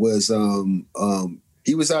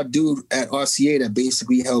he was our dude at RCA that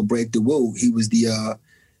basically helped break the woo. He was the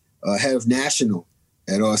head of national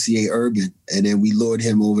at RCA Urban, and then we lured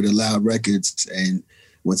him over to Loud Records. And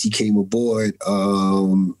once he came aboard,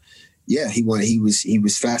 he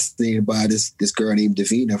was fascinated by this girl named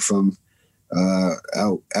Divina from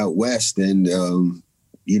out west, and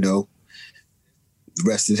the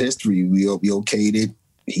rest is history. We okayed it.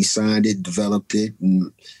 He signed it, developed it,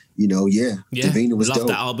 and Divina was loved dope.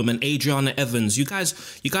 that album. And Adriana Evans, you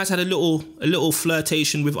guys had a little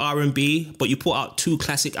flirtation with R&B, but you put out 2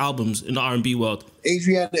 classic albums in the R&B world.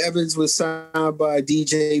 Adriana Evans was signed by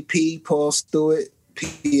DJ P, Paul Stewart,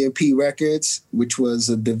 P&P Records, which was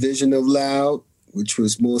a division of Loud, which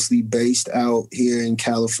was mostly based out here in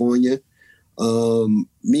California.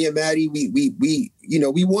 Me and Maddie, we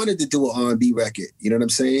wanted to do an R&B record. You know what I'm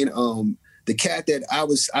saying? The cat that I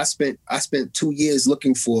spent 2 years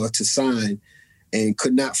looking for to sign and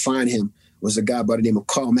could not find him was a guy by the name of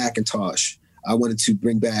Carl McIntosh. I wanted to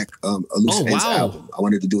bring back a Loose Ends album. I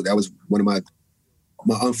wanted to do it. That was one of my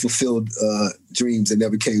unfulfilled dreams that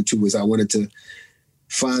never came true. Was I wanted to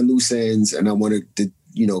find Loose Ends, and I wanted to,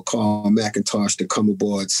 Carl McIntosh to come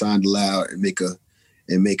aboard, sign Loud, and make an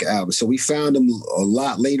album. So we found him a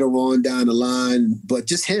lot later on down the line, but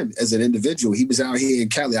just him as an individual, he was out here in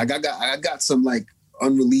Cali. I got some like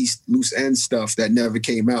unreleased Loose End stuff that never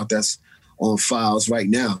came out. That's on files right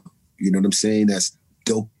now. You know what I'm saying? That's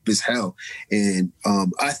dope as hell. And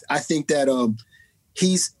I think that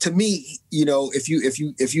he's, to me, if you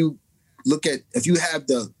have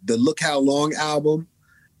the Look How Long album,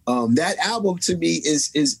 that album to me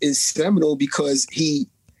is seminal because he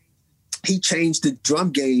changed the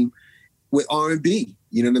drum game with R&B.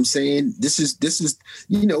 You know what I'm saying? This is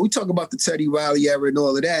we talk about the Teddy Riley era and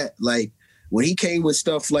all of that. Like when he came with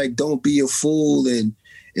stuff like Don't Be a Fool and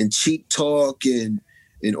Cheap Talk and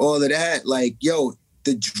all of that, like, yo,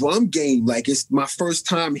 the drum game, like it's my first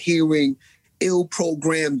time hearing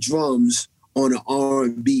ill-programmed drums on an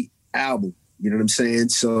R&B album. You know what I'm saying?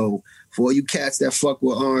 So for all you cats that fuck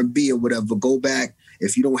with R&B or whatever, go back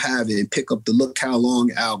if you don't have it and pick up the Look How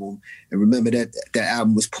Long album. And remember that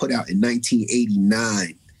album was put out in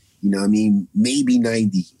 1989. You know what I mean? Maybe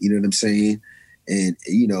 90. You know what I'm saying? And,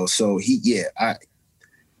 so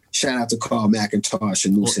shout out to Carl McIntosh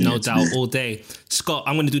and Loose Ends. No doubt, all day. Scott,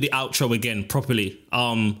 I'm going to do the outro again properly.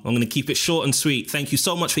 I'm going to keep it short and sweet. Thank you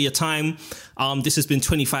so much for your time. This has been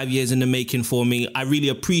 25 years in the making for me. I really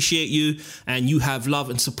appreciate you, and you have love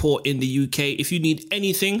and support in the UK. If you need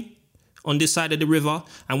anything on this side of the river,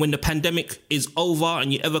 and when the pandemic is over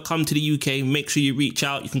and you ever come to the UK, make sure you reach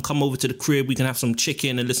out. You can come over to the crib. We can have some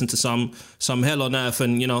chicken and listen to some Hell on Earth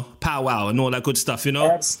and, powwow and all that good stuff,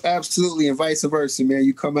 Absolutely, and vice versa, man.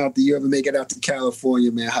 You come out you ever make it out to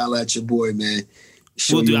California, man, holla at your boy, man.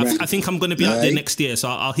 We'll do. I think I'm going to be out there next year, so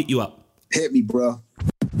I'll hit you up. Hit me, bro.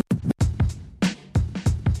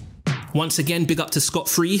 Once again, big up to Scott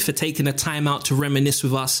Free for taking the time out to reminisce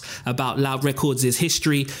with us about Loud Records'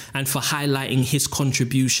 history and for highlighting his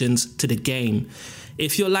contributions to the game.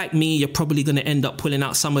 If you're like me, you're probably going to end up pulling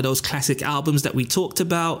out some of those classic albums that we talked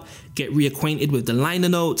about, get reacquainted with the liner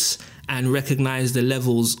notes, and recognize the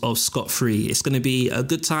levels of Scott Free. It's going to be a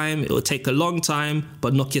good time. It will take a long time,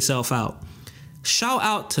 but knock yourself out. Shout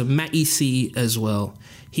out to Matty C as well.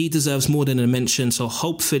 He deserves more than a mention, so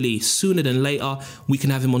hopefully sooner than later we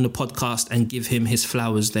can have him on the podcast and give him his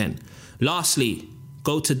flowers then. Lastly,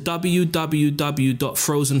 go to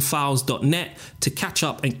www.frozenfiles.net to catch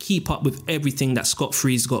up and keep up with everything that Scott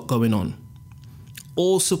Free's got going on.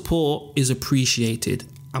 All support is appreciated.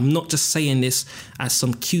 I'm not just saying this as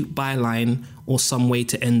some cute byline or some way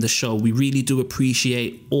to end the show. We really do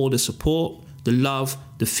appreciate all the support, the love,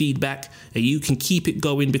 the feedback, and you can keep it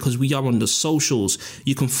going because we are on the socials.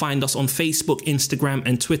 You can find us on Facebook, Instagram,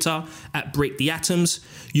 and Twitter at Break the Atoms.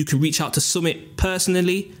 You can reach out to Summit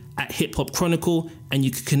personally at Hip Hop Chronicle, and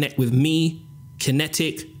you can connect with me,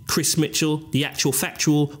 Kinetic, Chris Mitchell, The Actual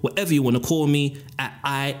Factual, whatever you want to call me, at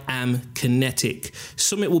I Am Kinetic.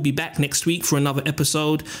 Summit will be back next week for another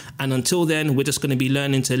episode, and until then, we're just going to be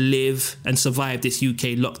learning to live and survive this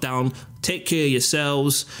UK lockdown. Take care of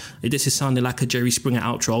yourselves. This is sounding like a Jerry Springer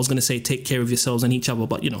outro. I was going to say take care of yourselves and each other,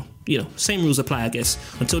 but you know, same rules apply, I guess.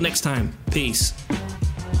 Until next time, peace.